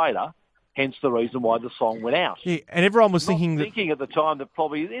up the fader. Hence the reason why the song went out. Yeah, and everyone was thinking at the time that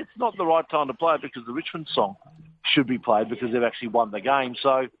probably it's not the right time to play it, because the Richmond song should be played because they've actually won the game.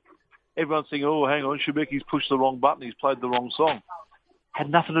 So everyone's thinking, oh, hang on, Shebeki's pushed the wrong button, he's played the wrong song. Had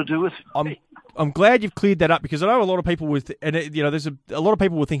nothing to do with it. I'm glad you've cleared that up, because I know a lot of people there's a lot of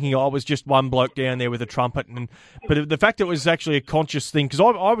people were thinking, it was just one bloke down there with a trumpet, but the fact it was actually a conscious thing, because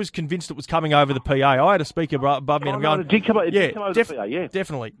I was convinced it was coming over the PA. I had a speaker above me, and I'm going, it did come over the PA, yeah.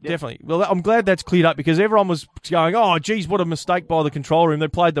 Definitely. Well, I'm glad that's cleared up, because everyone was going, oh, geez, what a mistake by the control room. They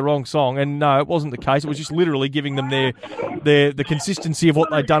played the wrong song, and no, it wasn't the case. It was just literally giving them the consistency of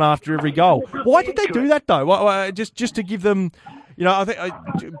what they'd done after every goal. Why did they do that, though? Just to give them... I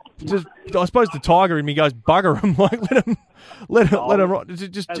suppose the tiger in me goes, bugger them, let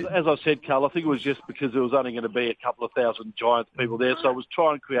them. As I said, Carl, I think it was just because there was only going to be a couple of thousand Giants people there, so I was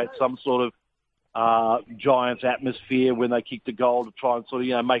trying to create some sort of Giants atmosphere when they kicked a goal, to try and sort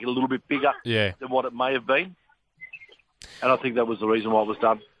of make it a little bit bigger than what it may have been. And I think that was the reason why it was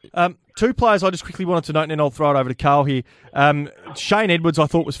done. Two players I just quickly wanted to note, and then I'll throw it over to Karl here. Shane Edwards, I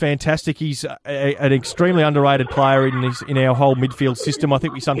thought, was fantastic. He's an extremely underrated player in our whole midfield system. I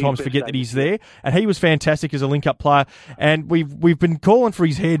think we sometimes forget that he's there, and he was fantastic as a link-up player. And we've been calling for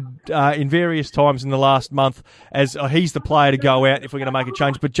his head in various times in the last month, as he's the player to go out if we're going to make a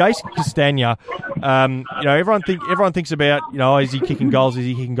change. But Jason Castagna, everyone thinks about, is he kicking goals? Is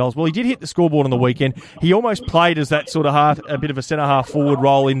he kicking goals? Well, he did hit the scoreboard on the weekend. He almost played as that sort of a bit of a centre half forward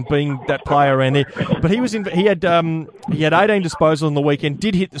role in being that player around there, but he had 18 disposals on the weekend,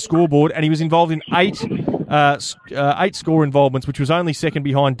 did hit the scoreboard, and he was involved in eight score involvements, which was only second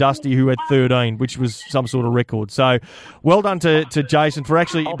behind Dusty, who had 13, which was some sort of record. So, well done to Jason for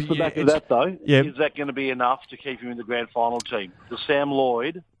actually. Off the back of that, though, is that going to be enough to keep him in the grand final team? The Sam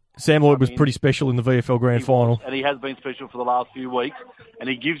Lloyd Sam Lloyd was pretty special in the VFL Grand Final. And he has been special for the last few weeks. And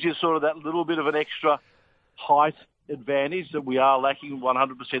he gives you sort of that little bit of an extra height advantage that we are lacking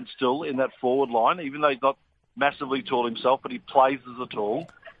 100% still in that forward line, even though he's not massively tall himself, but he plays as a tall.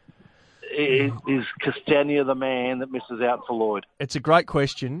 Is Castagna the man that misses out for Lloyd? It's a great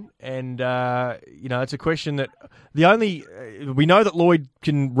question, and it's a question that we know that Lloyd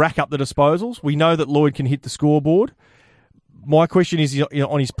can rack up the disposals. We know that Lloyd can hit the scoreboard. My question is,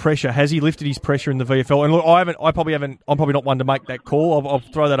 on his pressure. Has he lifted his pressure in the VFL? And look, I'm probably not one to make that call. I'll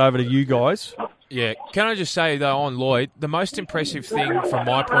throw that over to you guys. Yeah, can I just say, though, on Lloyd, the most impressive thing from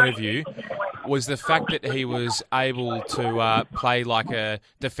my point of view was the fact that he was able to play like a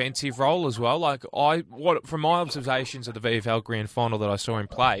defensive role as well. From my observations of the VFL Grand Final that I saw him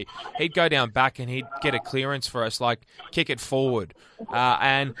play, he'd go down back and he'd get a clearance for us, like kick it forward.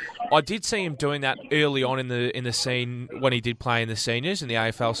 And I did see him doing that early on in the scene when he did play in the seniors and the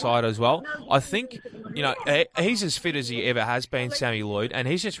AFL side as well. I think, he's as fit as he ever has been, Sammy Lloyd, and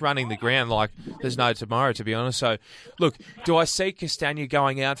he's just running the ground like there's no tomorrow, to be honest. So, look, do I see Castagna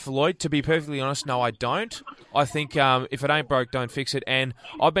going out for Lloyd? To be perfectly honest, no, I don't. I think if it ain't broke, don't fix it. And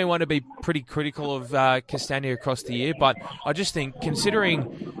I've been one to be pretty critical of Castagna across the year, but I just think,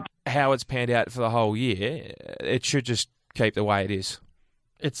 considering how it's panned out for the whole year, it should just keep the way it is.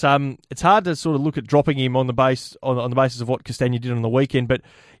 It's hard to sort of look at dropping him on the basis of what Castagna did on the weekend, but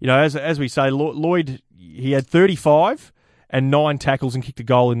as we say, Lloyd, he had 35 and 9 tackles and kicked a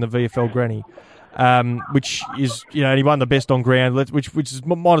goal in the VFL Granny. Which is, and he won the best on ground, which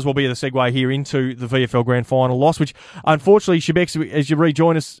might as well be the segue here into the VFL Grand Final loss, which unfortunately, Shebex, as you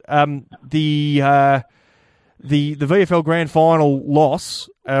rejoin us, the VFL Grand Final loss,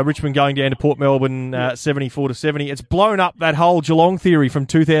 Richmond going down to Port Melbourne 74-70, it's blown up that whole Geelong theory from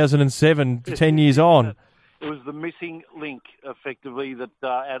 2007 to 10 years on. It was the missing link, effectively,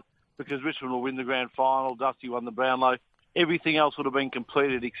 that because Richmond will win the Grand Final, Dusty won the Brownlow. Everything else would have been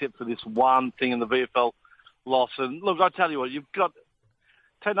completed except for this one thing in the VFL loss. And look, I tell you what,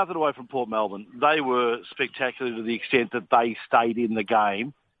 take nothing away from Port Melbourne. They were spectacular to the extent that they stayed in the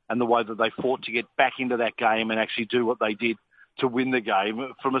game and the way that they fought to get back into that game and actually do what they did to win the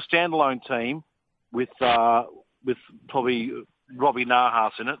game. From a standalone team with probably Robbie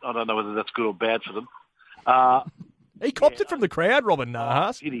Nahas in it, I don't know whether that's good or bad for them. He copped it from the crowd, Robin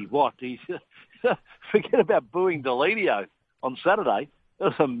Nahas. Did he? What? Forget about booing Deledio on Saturday. There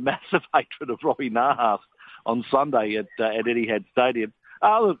was a massive hatred of Robbie Nahas on Sunday at Etihad Stadium.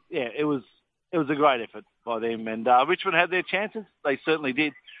 Look, it was a great effort by them, and Richmond had their chances. They certainly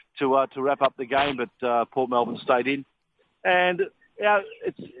did to wrap up the game, but Port Melbourne stayed in. And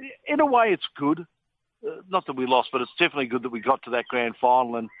it's in a way it's good. Not that we lost, but it's definitely good that we got to that grand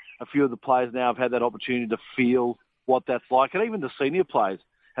final, and a few of the players now have had that opportunity to feel what that's like, and even the senior players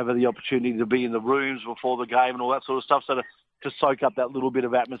have had the opportunity to be in the rooms before the game and all that sort of stuff, so to soak up that little bit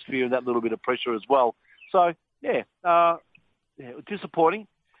of atmosphere and that little bit of pressure as well. So, disappointing.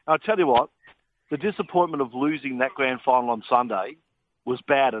 I'll tell you what, the disappointment of losing that grand final on Sunday was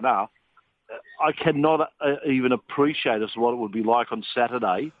bad enough. I cannot even appreciate as what it would be like on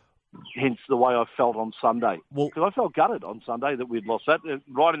Saturday, hence the way I felt on Sunday. Because I felt gutted on Sunday that we'd lost that,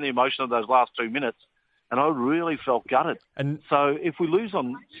 right in the emotion of those last 2 minutes. And I really felt gutted. And so if we lose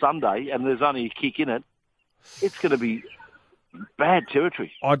on Sunday and there's only a kick in it, it's going to be bad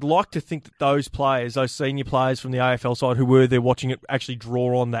territory. I'd like to think that those players, those senior players from the AFL side who were there watching it, actually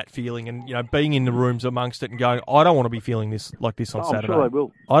draw on that feeling and, being in the rooms amongst it and going, I don't want to be feeling this like this on Saturday. I'm sure they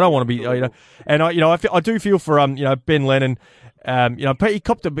will. I don't want to be, and I do feel for, Ben Lennon. He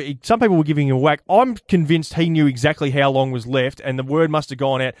copped some people were giving him a whack. I'm convinced he knew exactly how long was left, and the word must have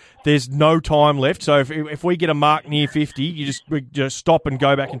gone out. There's no time left, so if we get a mark near 50, you just stop and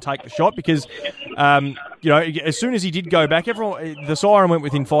go back and take the shot because, as soon as he did go back, the siren went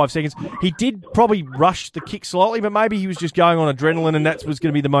within 5 seconds. He did probably rush the kick slightly, but maybe he was just going on adrenaline, and that was going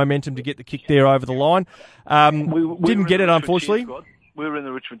to be the momentum to get the kick there over the line. Didn't get it, unfortunately. We were in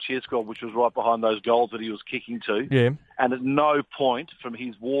the Richmond cheer squad, which was right behind those goals that he was kicking to. Yeah. And at no point from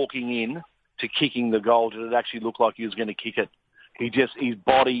his walking in to kicking the goal did it actually look like he was going to kick it. His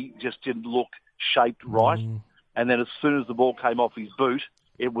body just didn't look shaped right. And then as soon as the ball came off his boot,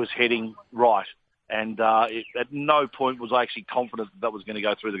 it was heading right. And at no point was I actually confident that was going to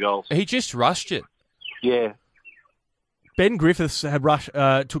go through the goals. He just rushed it. Yeah. Ben Griffiths had rushed,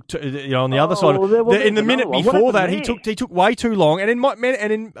 on the other side. In the minute before that, he took way too long. And then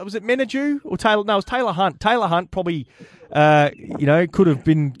was it Menadue or Taylor? No, it was Taylor Hunt. Taylor Hunt probably, could have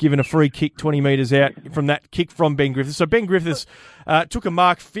been given a free kick 20 metres out from that kick from Ben Griffiths. So Ben Griffiths took a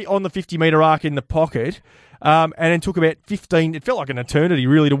mark on the 50-metre arc in the pocket. and then took about 15, it felt like an eternity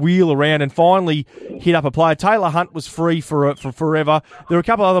really, to wheel around and finally hit up a player. Taylor Hunt was free for forever. There were a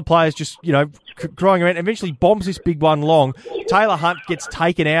couple of other players just, crying around, eventually bombs this big one long. Taylor Hunt gets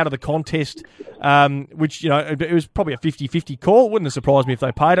taken out of the contest, which, it was probably a 50-50 call. It wouldn't have surprised me if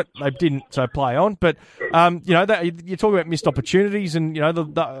they paid it. They didn't, so play on. But, you're talking about missed opportunities, and, I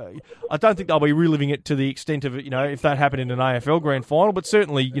don't think they'll be reliving it to the extent of, if that happened in an AFL grand final. But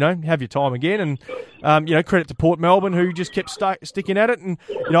certainly, have your time again. And, credit to Port Melbourne, who just kept sticking at it. And,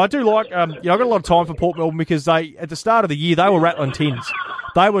 I do like, I've got a lot of time for Port Melbourne because at the start of the year, they were rattling tins.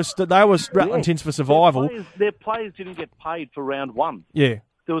 They were rattling tins for survival. Their players didn't get paid for round one. Yeah.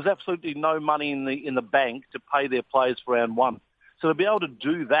 There was absolutely no money in the bank to pay their players for round one. So to be able to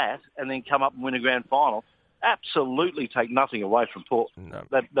do that and then come up and win a grand final, absolutely take nothing away from Port. No.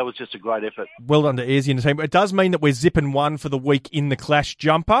 That was just a great effort. Well done to Ayresy and the team. It does mean that we're zipping one for the week in the Clash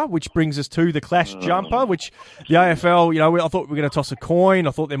jumper, which brings us to the Clash jumper, which the AFL, I thought we were going to toss a coin.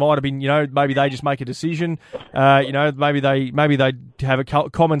 I thought there might have been, maybe they just make a decision. Maybe they have a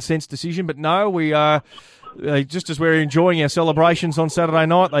common sense decision, but no, we are. Just as we're enjoying our celebrations on Saturday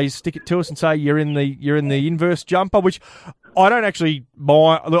night, they stick it to us and say you're in the inverse jumper, which I don't actually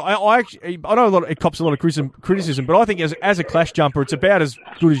buy. Look, I know it cops a lot of criticism, but I think as a Clash jumper, it's about as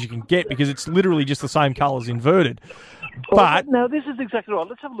good as you can get because it's literally just the same colours inverted. But no, this is exactly right.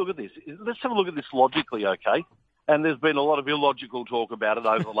 Let's have a look at this. Let's have a look at this logically, okay? And there's been a lot of illogical talk about it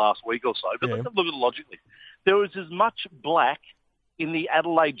over the last week or so, but let's have a look at it logically. There is as much black in the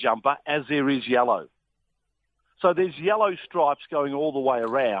Adelaide jumper as there is yellow. So there's yellow stripes going all the way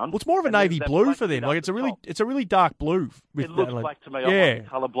around. Well, it's more of a navy blue for them. Like it's a really dark blue. It looks black to me. I'm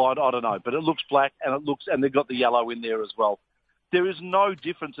colourblind. I don't know, but it looks black, and they've got the yellow in there as well. There is no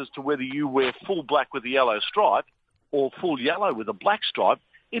difference as to whether you wear full black with a yellow stripe or full yellow with a black stripe.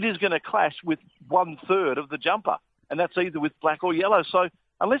 It is going to clash with 1/3 of the jumper, and that's either with black or yellow. So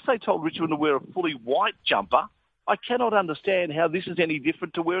unless they told Richmond to wear a fully white jumper, I cannot understand how this is any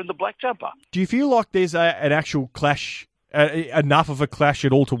different to wearing the black jumper. Do you feel like there's an actual clash, enough of a clash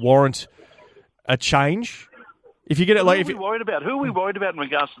at all to warrant a change? If you get it, like, who are we worried about in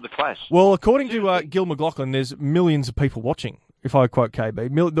regards to the clash? Well, according to Gil McLaughlin, there's millions of people watching. If I quote KB,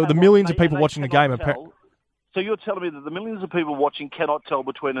 the millions of people watching the game. So you're telling me that the millions of people watching cannot tell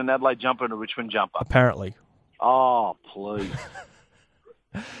between an Adelaide jumper and a Richmond jumper? Apparently. Oh, please.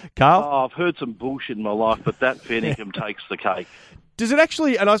 Karl? Oh, I've heard some bullshit in my life, but that Fairnicum takes the cake. Does it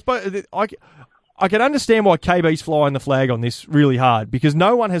actually, and I suppose I can understand why KB's flying the flag on this really hard, because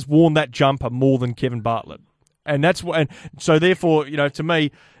no one has worn that jumper more than Kevin Bartlett. And so therefore, to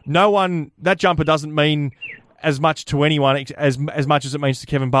me, that jumper doesn't mean as much to anyone as much as it means to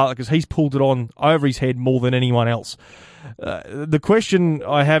Kevin Bartlett, because he's pulled it on over his head more than anyone else. The question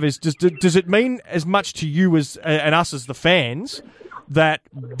I have is, does it mean as much to you and us as the fans that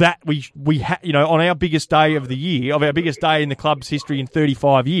we on our biggest day of the year, of our biggest day in the club's history in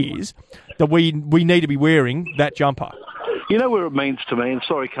 35 years, that we need to be wearing that jumper? You know where it means to me, and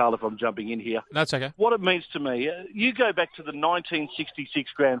sorry, Karl, if I'm jumping in here. That's okay. What it means to me, you go back to the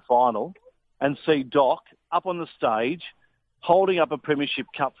 1966 grand final and see Doc up on the stage holding up a premiership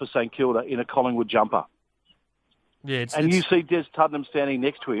cup for St Kilda in a Collingwood jumper. Yeah, you see Des Tuddenham standing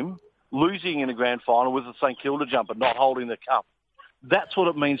next to him, losing in a grand final with a St Kilda jumper, not holding the cup. That's what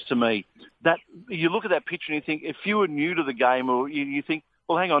it means to me. That you look at that picture and you think, if you were new to the game, or you think,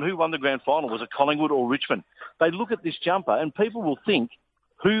 well, hang on, who won the grand final? Was it Collingwood or Richmond? They look at this jumper and people will think,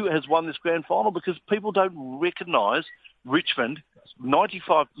 who has won this grand final? Because people don't recognise Richmond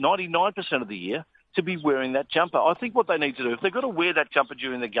 99% of the year to be wearing that jumper. I think what they need to do, if they've got to wear that jumper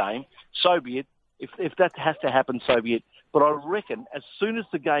during the game, so be it. If that has to happen, so be it. But I reckon as soon as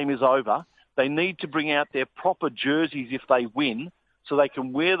the game is over, they need to bring out their proper jerseys if they win, so they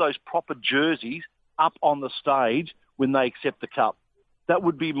can wear those proper jerseys up on the stage when they accept the cup. That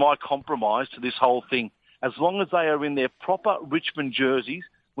would be my compromise to this whole thing. As long as they are in their proper Richmond jerseys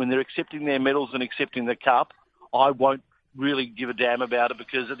when they're accepting their medals and accepting the cup, I won't really give a damn about it,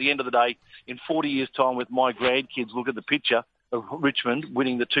 because at the end of the day, in 40 years' time, with my grandkids look at the picture of Richmond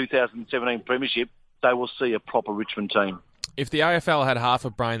winning the 2017 premiership, they will see a proper Richmond team. If the AFL had half a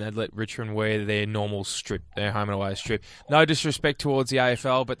brain, they'd let Richmond wear their normal strip, their home and away strip. No disrespect towards the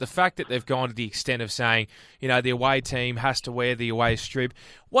AFL, but the fact that they've gone to the extent of saying, the away team has to wear the away strip.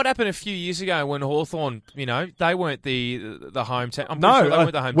 What happened a few years ago when Hawthorn, they weren't the home team? I'm pretty sure they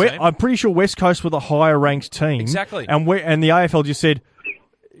weren't the home team. I'm pretty sure West Coast were the higher ranked team. Exactly. And the AFL just said,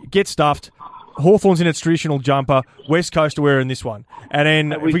 get stuffed. Hawthorn's in its traditional jumper. West Coast are wearing this one. And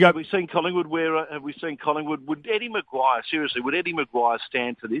then have we seen Collingwood wear? Have we seen Collingwood? Would Eddie Maguire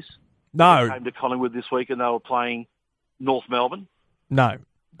stand for this? No. They came to Collingwood this week and they were playing North Melbourne. No,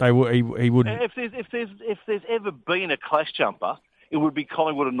 he wouldn't. If there's ever been a clash jumper, it would be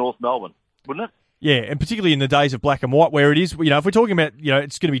Collingwood and North Melbourne, wouldn't it? Yeah, and particularly in the days of black and white, where it is, you know, if we're talking about, you know,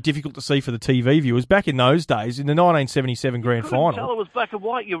 it's going to be difficult to see for the TV viewers. Back in those days, in the 1977 grand final, Tell it was black and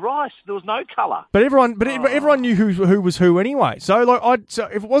white. You're right. There was no colour. But everyone knew who was who anyway. So so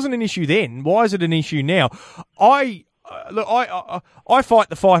if it wasn't an issue then, why is it an issue now? I fight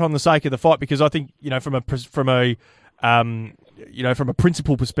the fight on the sake of the fight because I think, you know, from a principle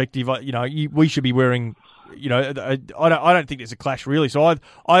perspective, you know, we should be wearing. You know, I don't think there's a clash really. So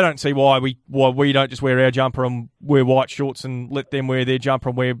I don't see why we don't just wear our jumper and wear white shorts and let them wear their jumper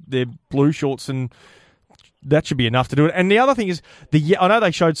and wear their blue shorts, and that should be enough to do it. And the other thing is I know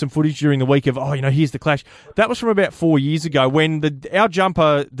they showed some footage during the week of here's the clash. That was from about 4 years ago when our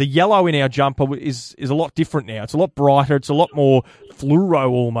jumper, the yellow in our jumper is a lot different now. It's a lot brighter. It's a lot more fluoro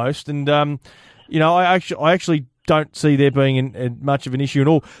almost. And you know, I actually don't see there being much of an issue at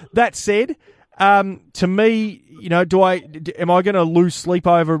all. That said. To me, you know, am I going to lose sleep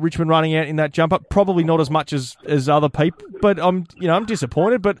over Richmond running out in that jumper? Probably not as much as other people, but I'm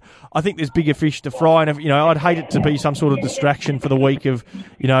disappointed. But I think there's bigger fish to fry, and I'd hate it to be some sort of distraction for the week of,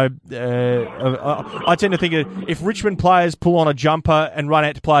 I tend to think if Richmond players pull on a jumper and run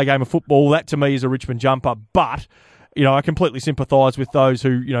out to play a game of football, that to me is a Richmond jumper. But I completely sympathise with those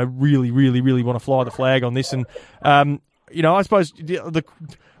who really, really, really want to fly the flag on this, and I suppose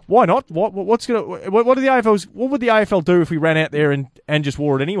why not? What would the AFL do if we ran out there and just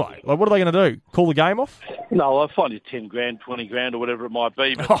wore it anyway? Like, what are they going to do? Call the game off? No, I'll find you 10 grand, 20 grand, or whatever it might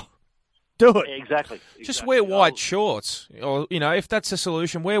be. But do it. Exactly. Just wear white shorts, or if that's a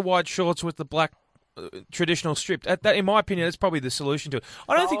solution, wear white shorts with the black traditional strip. That, in my opinion, that's probably the solution to it.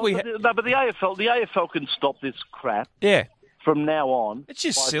 I don't think we. But the AFL can stop this crap. Yeah. From now on, it's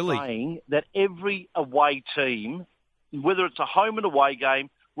just silly. Saying that every away team, whether it's a home and away game,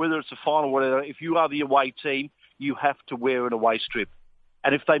 whether it's a final, whatever, if you are the away team, you have to wear an away strip.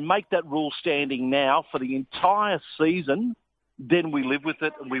 And if they make that rule standing now for the entire season, then we live with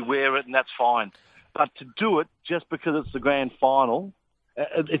it and we wear it, and that's fine. But to do it just because it's the grand final,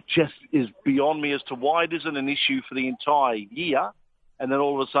 it just is beyond me as to why it isn't an issue for the entire year, and then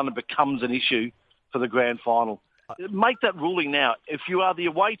all of a sudden it becomes an issue for the grand final. Make that ruling now. If you are the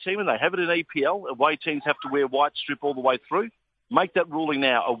away team, and they have it in EPL, away teams have to wear white strip all the way through. Make that ruling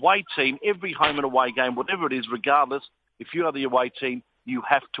now. Away team, every home and away game, whatever it is, regardless, if you are the away team, you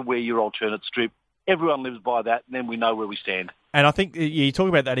have to wear your alternate strip. Everyone lives by that, and then we know where we stand. And I think you talk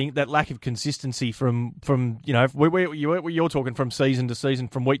about that lack of consistency from you're talking from season to season,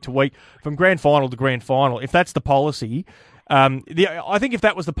 from week to week, from grand final to grand final. If that's the policy, I think if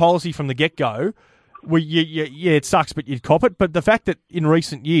that was the policy from the get-go, it sucks, but you'd cop it. But the fact that in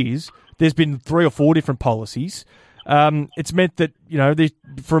recent years there's been 3 or 4 different policies. It's meant that,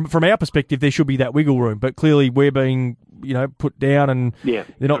 from our perspective, there should be that wiggle room, but clearly we're being, put down, and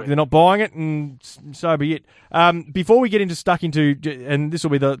they're not buying it, and so be it. Before we get and this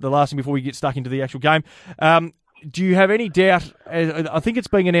will be the last thing before we get stuck into the actual game, do you have any doubt? I think it's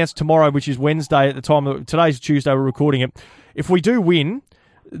being announced tomorrow, which is Wednesday at the time. Today's Tuesday, we're recording it. If we do win,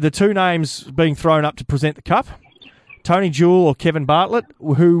 the 2 names being thrown up to present the cup, Tony Jewell or Kevin Bartlett,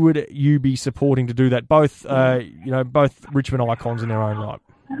 who would you be supporting to do that? Both, both Richmond icons in their own right.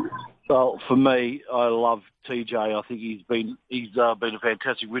 Well, for me, I love TJ. I think he's been a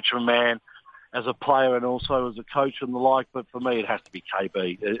fantastic Richmond man as a player and also as a coach and the like. But for me, it has to be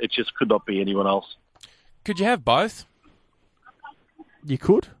KB. It just could not be anyone else. Could you have both? You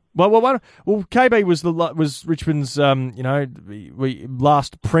could. Well, KB was Richmond's,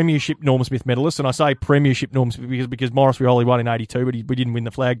 last premiership Norm Smith medalist, and I say premiership Norm Smith because Morris Rioli won in '82, but we didn't win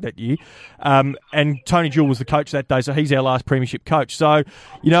the flag that year. And Tony Jewell was the coach that day, so he's our last premiership coach. So,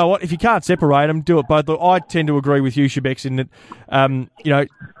 you know what? If you can't separate them, do it both. I tend to agree with you, Shebex, in that,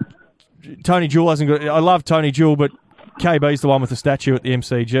 Tony Jewell hasn't got. I love Tony Jewell, but KB's the one with the statue at the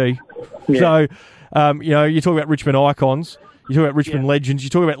MCG. Yeah. So, you talk about Richmond icons. You talk about Richmond legends. You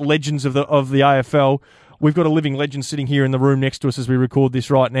talk about legends of the AFL. We've got a living legend sitting here in the room next to us as we record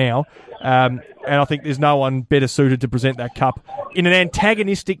this right now, and I think there's no one better suited to present that cup. In an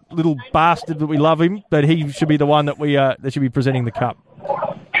antagonistic little bastard that we love him, but he should be the one that should be presenting the cup.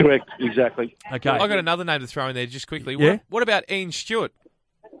 Correct, exactly. Okay, I got another name to throw in there just quickly. Yeah? What about Ian Stewart?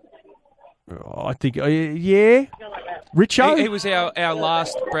 I think, Richo? He was our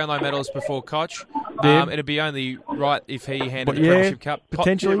last Brownlow medalist before Koch. It'd be only right if he handed the Premiership Cup.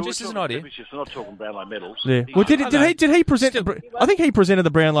 Potentially. Just as an idea. We're not talking Brownlow medals. Yeah. Well, did he present? I think he presented the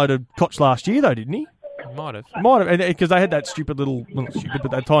Brownlow to Koch last year, though, didn't he? Might have. Because they had that stupid little, well, not stupid,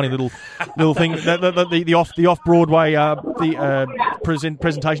 but that tiny little thing, the off Broadway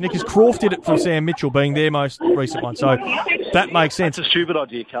presentation. Because Croft did it for Sam Mitchell, being their most recent one, so that makes sense. That's a stupid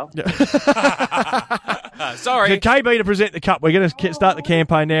idea, Carl. Sorry. So KB to present the cup. We're going to start the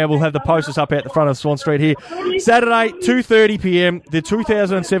campaign now. We'll have the posters up out the front of Swan Street here. Saturday, 2:30 p.m. The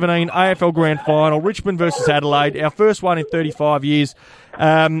 2017 AFL Grand Final, Richmond versus Adelaide. Our first one in 35 years.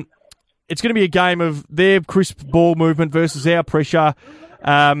 It's going to be a game of their crisp ball movement versus our pressure.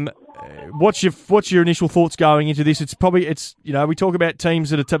 What's your initial thoughts going into this? It's we talk about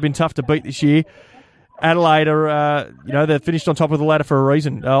teams that have been tough to beat this year. Adelaide are they're finished on top of the ladder for a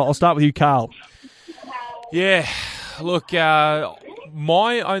reason. I'll start with you, Karl. Yeah, look,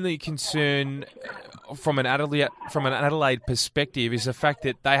 my only concern from an Adelaide perspective is the fact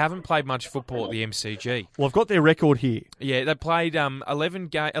that they haven't played much football at the MCG. Well, I've got their record here. Yeah, they played 11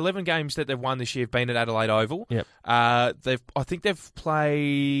 games that they've won this year have been at Adelaide Oval. Yep. They've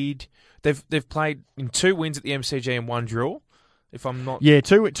played in 2 wins at the MCG and 1 draw. If I'm not,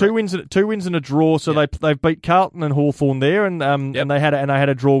 two wins and a draw. So they've beat Carlton and Hawthorn there, and they had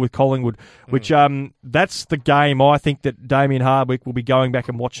a draw with Collingwood, which that's the game I think that Damien Hardwick will be going back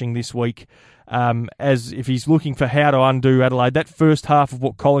and watching this week. As if he's looking for how to undo Adelaide, that first half of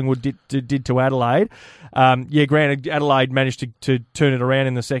what Collingwood did to Adelaide. Granted, Adelaide managed to turn it around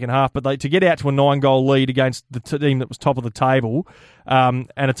in the second half, but to get out to a 9-goal lead against the team that was top of the table, and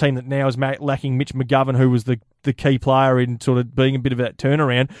a team that now is lacking Mitch McGovern, who was the key player in sort of being a bit of that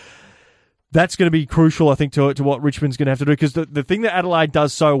turnaround. That's going to be crucial, I think, to what Richmond's going to have to do, because the thing that Adelaide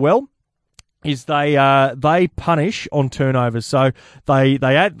does so well is they punish on turnovers. So they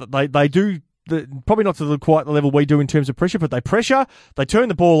do. Probably not to quite the level we do in terms of pressure, but they pressure, they turn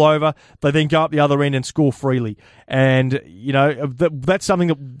the ball over, they then go up the other end and score freely. And, that's something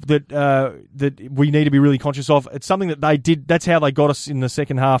that we need to be really conscious of. It's something that they did. That's how they got us in the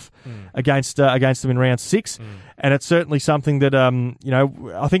second half against them in round 6. And it's certainly something that,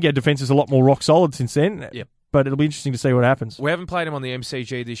 I think our defence is a lot more rock solid since then. Yep. But it'll be interesting to see what happens. We haven't played them on the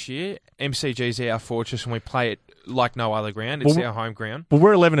MCG this year. MCG's our fortress, and we play it like no other ground. It's our home ground. Well,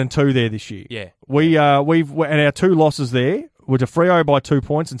 we're 11-2 there this year. Yeah, we've and our 2 losses there were to Freo by 2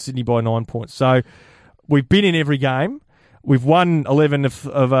 points and Sydney by 9 points. So we've been in every game. We've won 11 of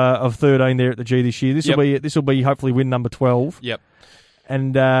 13 there at the G this year. This will be hopefully win number 12. Yep.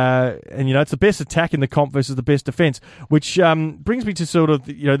 And it's the best attack in the comp versus the best defence, which brings me to sort of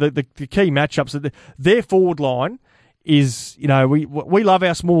the key matchups. That their forward line is, we love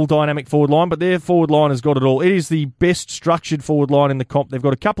our small dynamic forward line, but their forward line has got it all. It is the best structured forward line in the comp. They've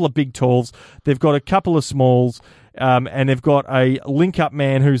got a couple of big talls, they've got a couple of smalls, and they've got a link-up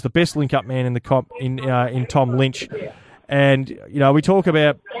man who's the best link-up man in the comp in Tom Lynch. And, we talk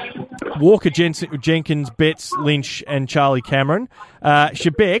about Walker, Jenkins, Betts, Lynch, and Charlie Cameron.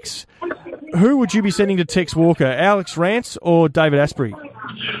 Shebex, who would you be sending to Tex Walker, Alex Rance or David Asprey?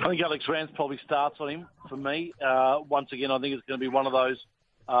 I think Alex Rance probably starts on him for me. Once again, I think it's going to be one of those,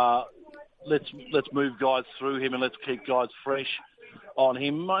 let's move guys through him and let's keep guys fresh on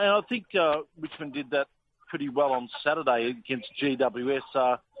him. And I think Richmond did that pretty well on Saturday against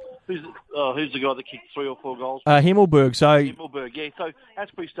GWS. Who's the guy that kicked 3 or 4 goals? Himmelberg. Himmelberg, yeah. So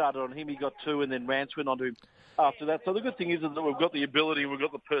Asprey started on him. He got 2, and then Rance went on to him after that. So the good thing is that we've got the ability, we've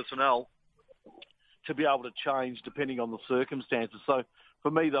got the personnel to be able to change depending on the circumstances. So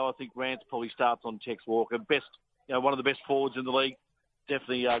for me, though, I think Rance probably starts on Tex Walker. One of the best forwards in the league.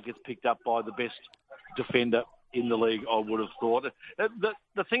 Definitely gets picked up by the best defender in the league, I would have thought.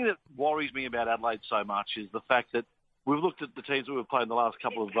 The thing that worries me about Adelaide so much is the fact that we've looked at the teams that we've played in the last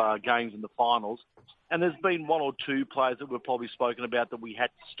couple of games in the finals, and there's been 1 or 2 players that we've probably spoken about that we had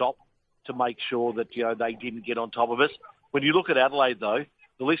to stop to make sure that they didn't get on top of us. When you look at Adelaide, though,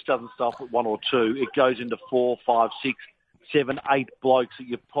 the list doesn't stop at 1 or 2. It goes into 4, 5, 6, 7, 8 blokes that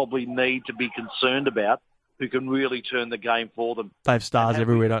you probably need to be concerned about who can really turn the game for them. They have stars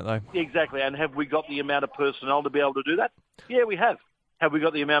everywhere, don't they? Exactly. And have we got the amount of personnel to be able to do that? Yeah, we have. Have we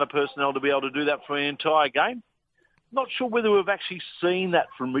got the amount of personnel to be able to do that for an entire game? Not sure whether we've actually seen that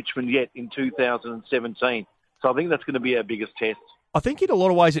from Richmond yet in 2017. So I think that's going to be our biggest test. I think in a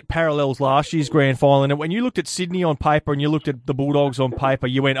lot of ways it parallels last year's grand final. And when you looked at Sydney on paper and you looked at the Bulldogs on paper,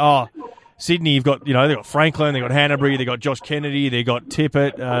 you went, Sydney, you've got, they've got Franklin, they've got Hanbury, they've got Josh Kennedy, they've got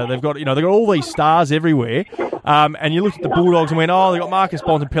Tippett, they've got all these stars everywhere. And you looked at the Bulldogs and went, oh, they got Marcus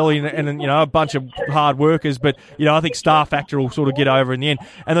Bontempelli and a bunch of hard workers, but I think star factor will sort of get over in the end.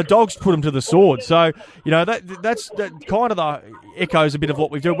 And the Dogs put them to the sword. So that's kind of the echoes a bit of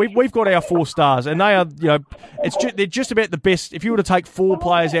what we've done. We've got our 4 stars, and they are they're just about the best. If you were to take 4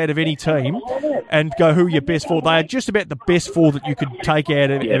 players out of any team and go who are your best 4, they are just about the best 4 that you could take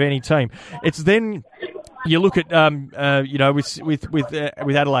out of any team. It's then. You look at with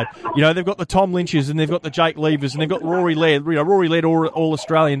Adelaide, they've got the Tom Lynches and they've got the Jake Levers and they've got Rory Laird. Rory Laird, all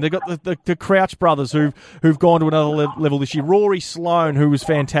Australian. They've got the Crouch brothers who've gone to another level this year. Rory Sloane, who was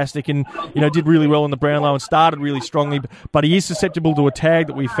fantastic and did really well in the Brownlow and started really strongly, but he is susceptible to a tag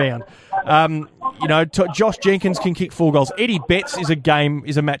that we found. Josh Jenkins can kick 4 goals. Eddie Betts is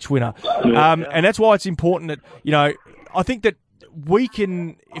a match winner, and that's why it's important that I think that. We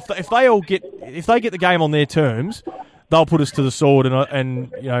can, if they get the game on their terms, they'll put us to the sword, and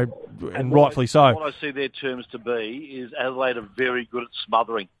rightfully so. What I see their terms to be is Adelaide are very good at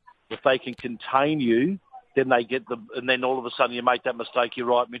smothering. If they can contain you, then they get and then all of a sudden you make that mistake. You're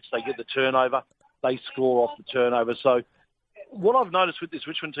right, Mitch. They get the turnover, they score off the turnover. So what I've noticed with this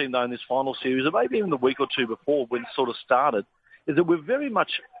Richmond team though in this final series, or maybe even the week or two before when it sort of started, is that we're very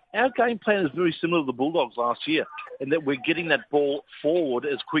much. Our game plan is very similar to the Bulldogs last year, in that we're getting that ball forward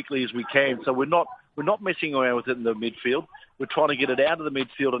as quickly as we can. So we're not messing around with it in the midfield. We're trying to get it out of the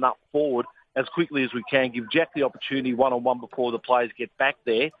midfield and up forward as quickly as we can. Give Jack the opportunity one-on-one before the players get back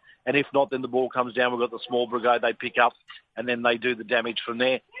there. And if not, then the ball comes down. We've got the small brigade they pick up, and then they do the damage from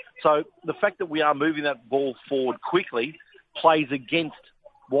there. So the fact that we are moving that ball forward quickly plays against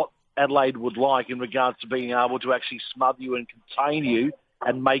what Adelaide would like in regards to being able to actually smother you and contain you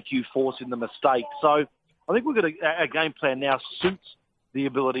and make you force in the mistake. So I think we've got a game plan now suits the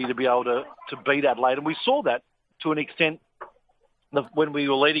ability to be able to beat Adelaide. And we saw that to an extent when we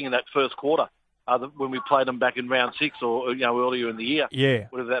were leading in that first quarter, when we played them back in round 6 or earlier in the year,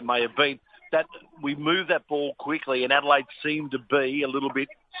 whatever that may have been, that we moved that ball quickly and Adelaide seemed to be a little bit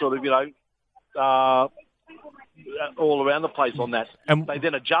sort of, all around the place on that. And they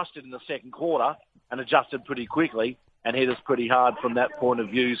then adjusted in the second quarter and adjusted pretty quickly and hit us pretty hard from that point of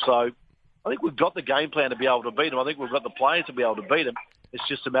view. So I think we've got the game plan to be able to beat them. I think we've got the players to be able to beat them. It's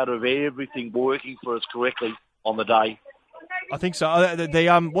just a matter of everything working for us correctly on the day. I think so.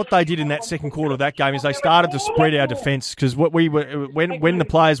 What they did in that second quarter of that game is they started to spread our defence because what we were when the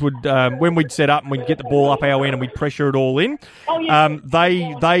players would when we'd set up and we'd get the ball up our end and we'd pressure it all in,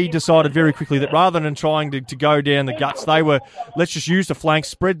 they decided very quickly that rather than trying to go down the guts, they were let's just use the flanks,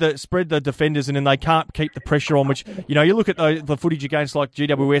 spread the defenders, and then they can't keep the pressure on. Which you look at the footage against like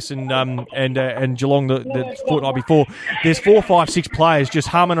GWS and Geelong the fortnight before. There's 4, 5, 6 players just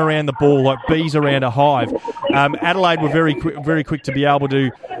humming around the ball like bees around a hive. Adelaide were very quick to be able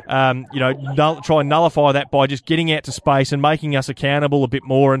to, try and nullify that by just getting out to space and making us accountable a bit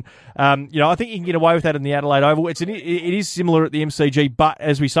more. And, I think you can get away with that in the Adelaide Oval. It is similar at the MCG, but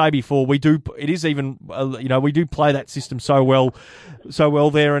as we say before, we do play that system so well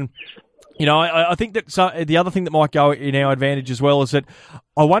there. And, I think that the other thing that might go in our advantage as well is that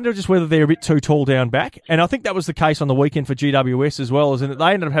I wonder just whether they're a bit too tall down back. And I think that was the case on the weekend for GWS as well, is that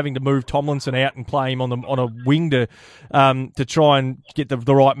they ended up having to move Tomlinson out and play him on a wing to try and get the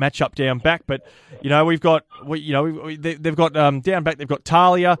right matchup down back. But, they've got down back, they've got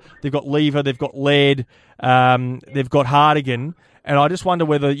Talia, they've got Lever, they've got Laird, they've got Hardigan. And I just wonder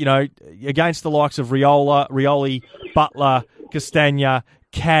whether, against the likes of Rioli, Butler, Castagna,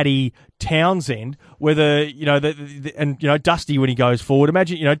 Caddy, Townsend, whether, Dusty when he goes forward.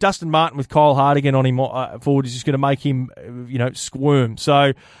 Imagine, Dustin Martin with Kyle Hardigan on him forward is just going to make him, squirm.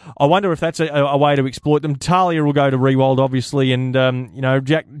 So I wonder if that's a way to exploit them. Talia will go to Rewald, obviously, and,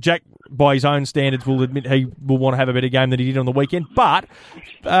 Jack, by his own standards, will admit he will want to have a better game than he did on the weekend. But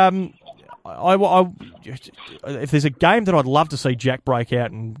if there's a game that I'd love to see Jack break out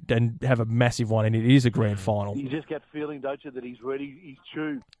and have a massive one in it, it is a grand final. You just get the feeling, don't you, that he's ready, he's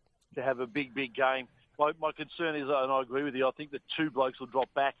true to have a big game. My concern is, and I agree with you, I think that 2 blokes will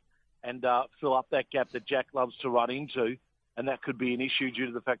drop back and fill up that gap that Jack loves to run into, and that could be an issue due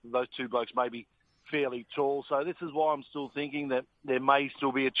to the fact that those 2 blokes may be fairly tall. So this is why I'm still thinking that there may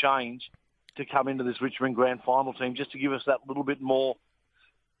still be a change to come into this Richmond grand final team, just to give us that little bit more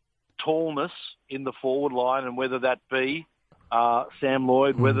tallness in the forward line, and whether that be Sam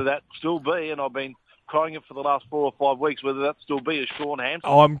Lloyd, whether that still be, and I've been crying it for the last 4 or 5 weeks, whether that still be a Sean Hampson.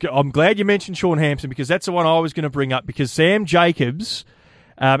 Oh, I'm glad you mentioned Sean Hampson, because that's the one I was going to bring up, because Sam Jacobs,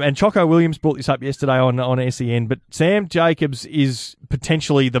 and Choco Williams brought this up yesterday on SEN, but Sam Jacobs is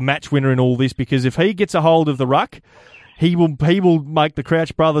potentially the match winner in all this, because if he gets a hold of the ruck, he will make the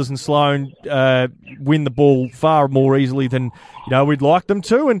Crouch brothers and Sloan win the ball far more easily than we'd like them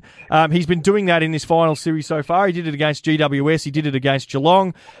to. And he's been doing that in this final series so far. He did it against GWS. He did it against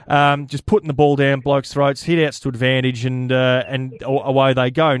Geelong. Just putting the ball down blokes' throats, hit outs to advantage, and away they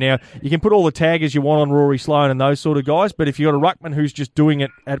go. Now, you can put all the taggers you want on Rory Sloan and those sort of guys, but if you've got a ruckman who's just doing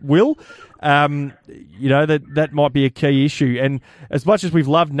it at will, that might be a key issue. And as much as we've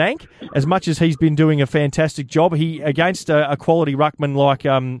loved Nank, as much as he's been doing a fantastic job, he against a quality ruckman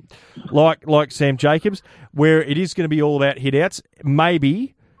like Sam Jacobs, where it is going to be all about hit outs,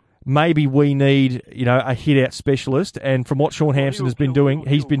 maybe we need a hit out specialist. And from what Sean Hampson has been doing,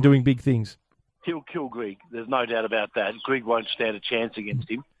 he's been doing big things. He'll kill Greg. There's no doubt about that. Greg won't stand a chance against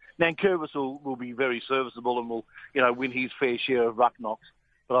him. Nankervis will be very serviceable and will win his fair share of ruck knocks.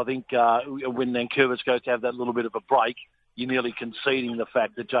 But I think when Nankervis goes to have that little bit of a break, you're nearly conceding the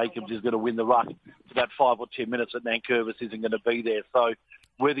fact that Jacobs is going to win the ruck for that 5 or 10 minutes that Nankervis isn't going to be there. So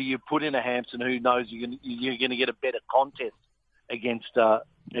whether you put in a Hampson who knows you're going to get a better contest against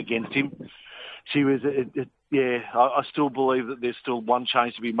him, I still believe that there's still one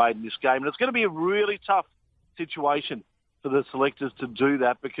change to be made in this game. And it's going to be a really tough situation for the selectors to do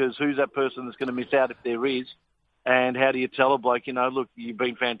that, because who's that person that's going to miss out if there is? And how do you tell a bloke, look, you've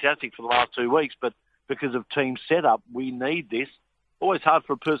been fantastic for the last 2 weeks, but because of team setup, we need this. Always hard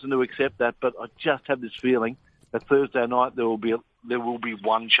for a person to accept that, but I just have this feeling that Thursday night there will be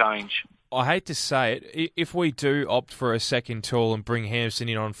one change. I hate to say it, if we do opt for a second tool and bring Hampson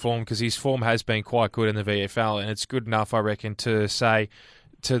in on form, because his form has been quite good in the VFL, and it's good enough, I reckon, to say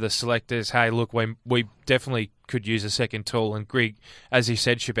to the selectors, hey, look, we definitely could use a second tool. And Greg, as he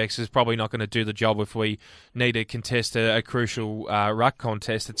said, Shebex is probably not going to do the job if we need to contest a crucial ruck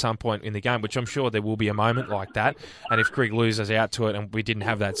contest at some point in the game, which I'm sure there will be a moment like that. And if Greg loses out to it and we didn't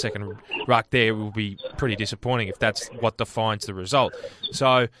have that second ruck there, it will be pretty disappointing if that's what defines the result.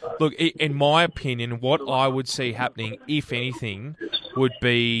 So, look, in my opinion, what I would see happening, if anything, would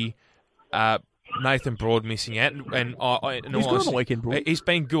be Nathan Broad missing out, and he's good on the weekend, Broad. He's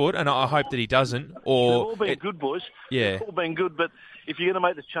been good, and I hope that he doesn't. Or they've all been good, boys. Yeah, they've all been good, but if you're going to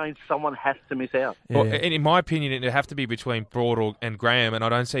make the change, someone has to miss out. Yeah. Well, and in my opinion, it'd have to be between Broad and Graham, and I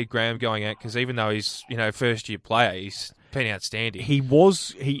don't see Graham going out, because even though he's first year player, he's been outstanding.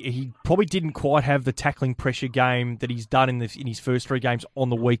 He probably didn't quite have the tackling pressure game that he's done in his first 3 games on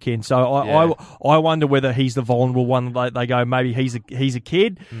the weekend. So I wonder whether he's the vulnerable one. They go, maybe he's a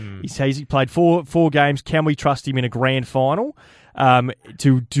kid. He played four games. Can we trust him in a grand final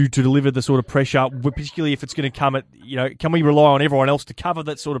to deliver the sort of pressure, particularly if it's going to come at can we rely on everyone else to cover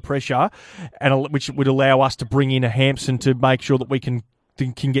that sort of pressure, and which would allow us to bring in a Hampson to make sure that we can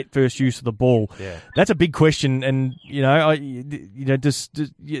get first use of the ball? Yeah. That's a big question, and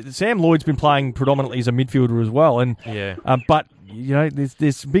Sam Lloyd's been playing predominantly as a midfielder as well, and but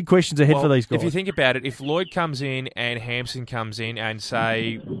there's some big questions ahead for these guys. If you think about it, if Lloyd comes in and Hampson comes in, and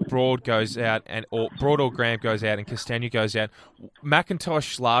say Broad goes out, or Broad or Graham goes out, and Castagna goes out,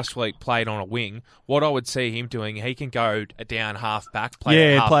 McIntosh last week played on a wing. What I would see him doing, he can go down half back,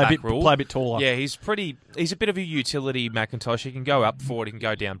 play a bit taller. Yeah, he's a bit of a utility, McIntosh. He can go up forward, he can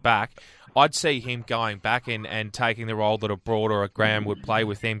go down back. I'd see him going back and taking the role that a Broad or a Graham would play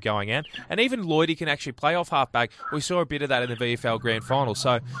with them going out. And even Lloydie can actually play off half-back. We saw a bit of that in the VFL Grand Final.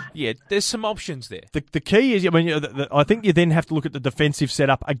 So, yeah, there's some options there. The key is, I think you then have to look at the defensive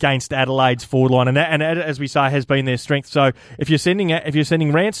setup against Adelaide's forward line. And that, as we say, has been their strength. So if you're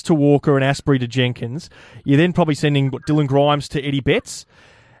sending Rance to Walker and Asprey to Jenkins, you're then probably sending Dylan Grimes to Eddie Betts.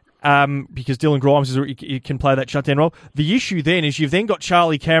 Because Dylan Grimes can play that shutdown role. The issue then is you've then got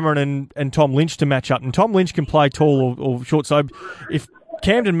Charlie Cameron and Tom Lynch to match up, and Tom Lynch can play tall or short. So if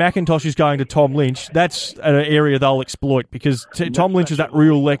Camden McIntosh is going to Tom Lynch, that's an area they'll exploit, because Tom Lynch is that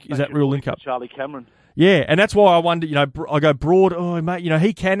real link up. Charlie Cameron. Yeah, and that's why I wonder, I go Broad, mate,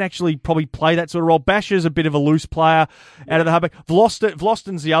 he can actually probably play that sort of role. Basher's a bit of a loose player out of the halfback.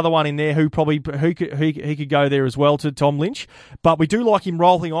 Vlosten's the other one in there who could go there as well to Tom Lynch. But we do like him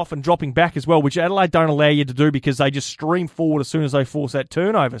rolling off and dropping back as well, which Adelaide don't allow you to do, because they just stream forward as soon as they force that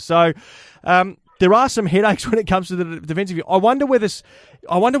turnover. So there are some headaches when it comes to the defensive. I wonder whether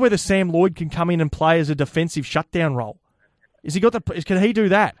Sam Lloyd can come in and play as a defensive shutdown role. Can he do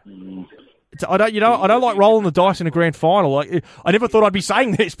that? I don't like rolling the dice in a grand final. I never thought I'd be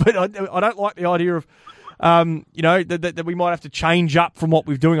saying this, but I don't like the idea of, that we might have to change up from what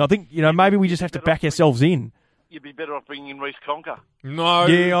we're doing. I think, maybe we just have to back ourselves in. You'd be better off bringing in Reece Conker. No.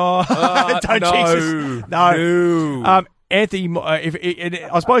 Yeah. Don't jinx us. No. Anthony,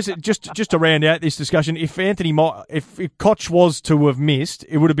 I suppose just to round out this discussion, if Koch was to have missed,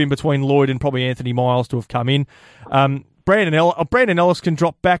 it would have been between Lloyd and probably Anthony Miles to have come in. Brandon Ellis can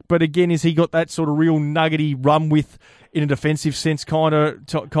drop back, but again, has he got that sort of real nuggety run with in a defensive sense kind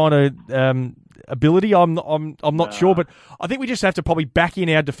of ability? I'm not sure, but I think we just have to probably back in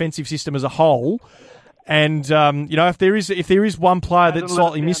our defensive system as a whole. And if there is one player that's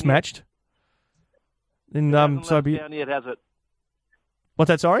slightly mismatched, then so be it. Down yet, has it? What's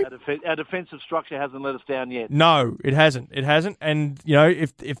that? Sorry, our defensive structure hasn't let us down yet. No, it hasn't. And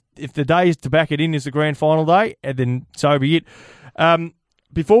if the day is to back it in is the grand final day, and then so be it.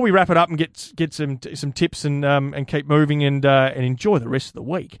 Before we wrap it up and get some tips and keep moving and enjoy the rest of the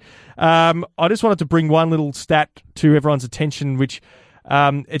week, I just wanted to bring one little stat to everyone's attention, which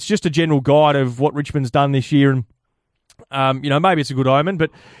it's just a general guide of what Richmond's done this year, and maybe it's a good omen,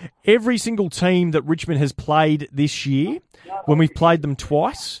 but every single team that Richmond has played this year, when we've played them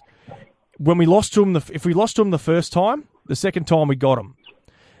twice, when we lost to them, if we lost to them the first time, the second time we got them.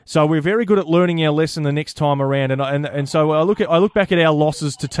 So we're very good at learning our lesson the next time around, and so I look back at our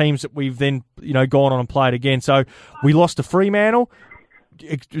losses to teams that we've then gone on and played again. So we lost to Fremantle,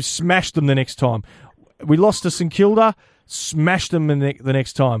 smashed them the next time. We lost to St Kilda, smashed them the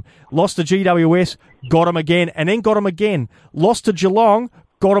next time. Lost to GWS, got them again, and then got them again. Lost to Geelong,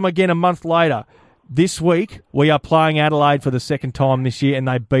 got them again a month later. This week, we are playing Adelaide for the second time this year, and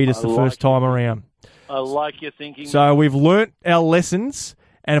they beat us the first time around. I like your thinking. So we've learnt our lessons,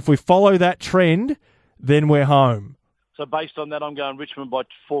 and if we follow that trend, then we're home. So based on that, I'm going Richmond by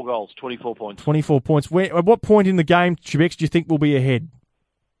 4 goals, 24 points. 24 points. At what point in the game, Chibex, do you think we'll be ahead?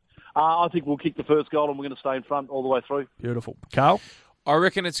 I think we'll kick the first goal, and we're going to stay in front all the way through. Beautiful. Karl? I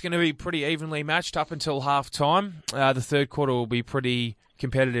reckon it's going to be pretty evenly matched up until half-time. The third quarter will be pretty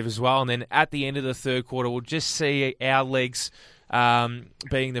competitive as well, and then at the end of the third quarter, we'll just see our legs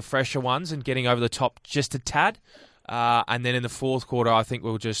being the fresher ones and getting over the top just a tad. And then in the fourth quarter, I think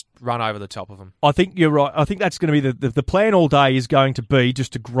we'll just run over the top of them. I think you're right. I think that's going to be the plan all day is going to be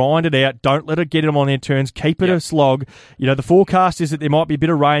just to grind it out. Don't let it get them on their turns. Keep it a slog. The forecast is that there might be a bit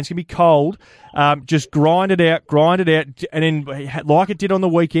of rain. It's going to be cold. Just grind it out, and then like it did on the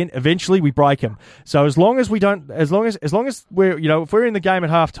weekend, eventually we break them. So as long as we're, if we're in the game at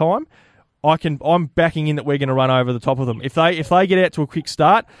half time, I'm backing in that we're going to run over the top of them. If they get out to a quick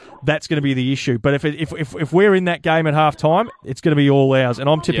start, that's going to be the issue. But if we're in that game at half time, it's going to be all ours. And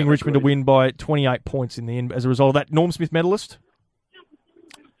I'm tipping Richmond to win by 28 points in the end as a result of that. Norm Smith medalist?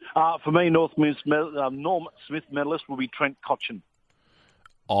 For me, Norm Smith medalist will be Trent Cotchin.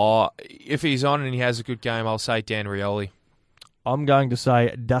 Oh, if he's on and he has a good game, I'll say Dan Rioli. I'm going to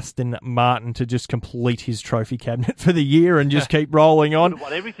say Dustin Martin to just complete his trophy cabinet for the year and just keep rolling on. He would have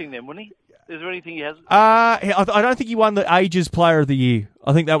won everything then, wouldn't he? Is there anything he hasn't? I don't think he won the Ages Player of the Year.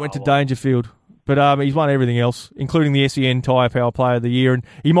 I think that went to Dangerfield. But he's won everything else, including the SEN Tyre Power Player of the Year. And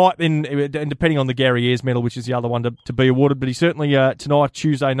he might then, depending on the Gary Ayres medal, which is the other one to be awarded, but he certainly tonight,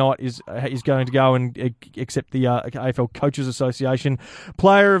 Tuesday night, is going to go and accept the AFL Coaches Association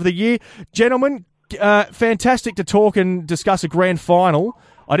Player of the Year. Gentlemen, fantastic to talk and discuss a grand final.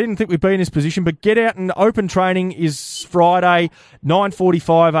 I didn't think we'd be in this position, but get out and open training is Friday,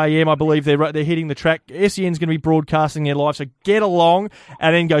 9:45 a.m. I believe they're hitting the track. SEN's going to be broadcasting their live, so get along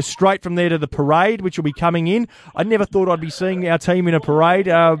and then go straight from there to the parade, which will be coming in. I never thought I'd be seeing our team in a parade,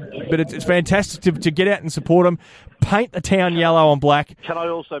 but it's fantastic to get out and support them. Paint the town yellow and black. Can I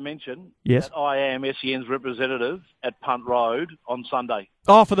also mention that I am SEN's representative at Punt Road on Sunday?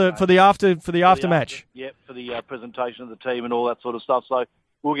 Oh, for the after match. Yep, for the presentation of the team and all that sort of stuff. So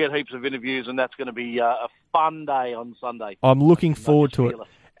we'll get heaps of interviews, and that's going to be a fun day on Sunday. I'm looking forward to it.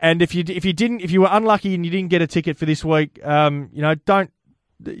 And if you were unlucky and you didn't get a ticket for this week, don't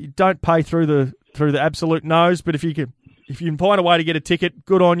pay through the absolute nose. But if you can find a way to get a ticket,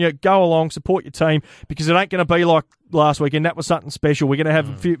 good on you. Go along, support your team, because it ain't going to be like last weekend. That was something special. We're going to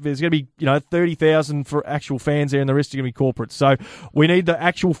have there's going to be 30,000 for actual fans there, and the rest are going to be corporates. So we need the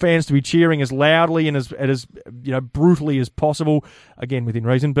actual fans to be cheering as loudly and as brutally as possible. Again, within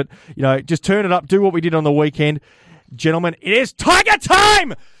reason, but just turn it up. Do what we did on the weekend, gentlemen. It is Tiger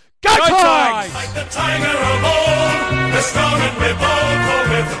time. Go Tigers! Like the tiger of old, the strong and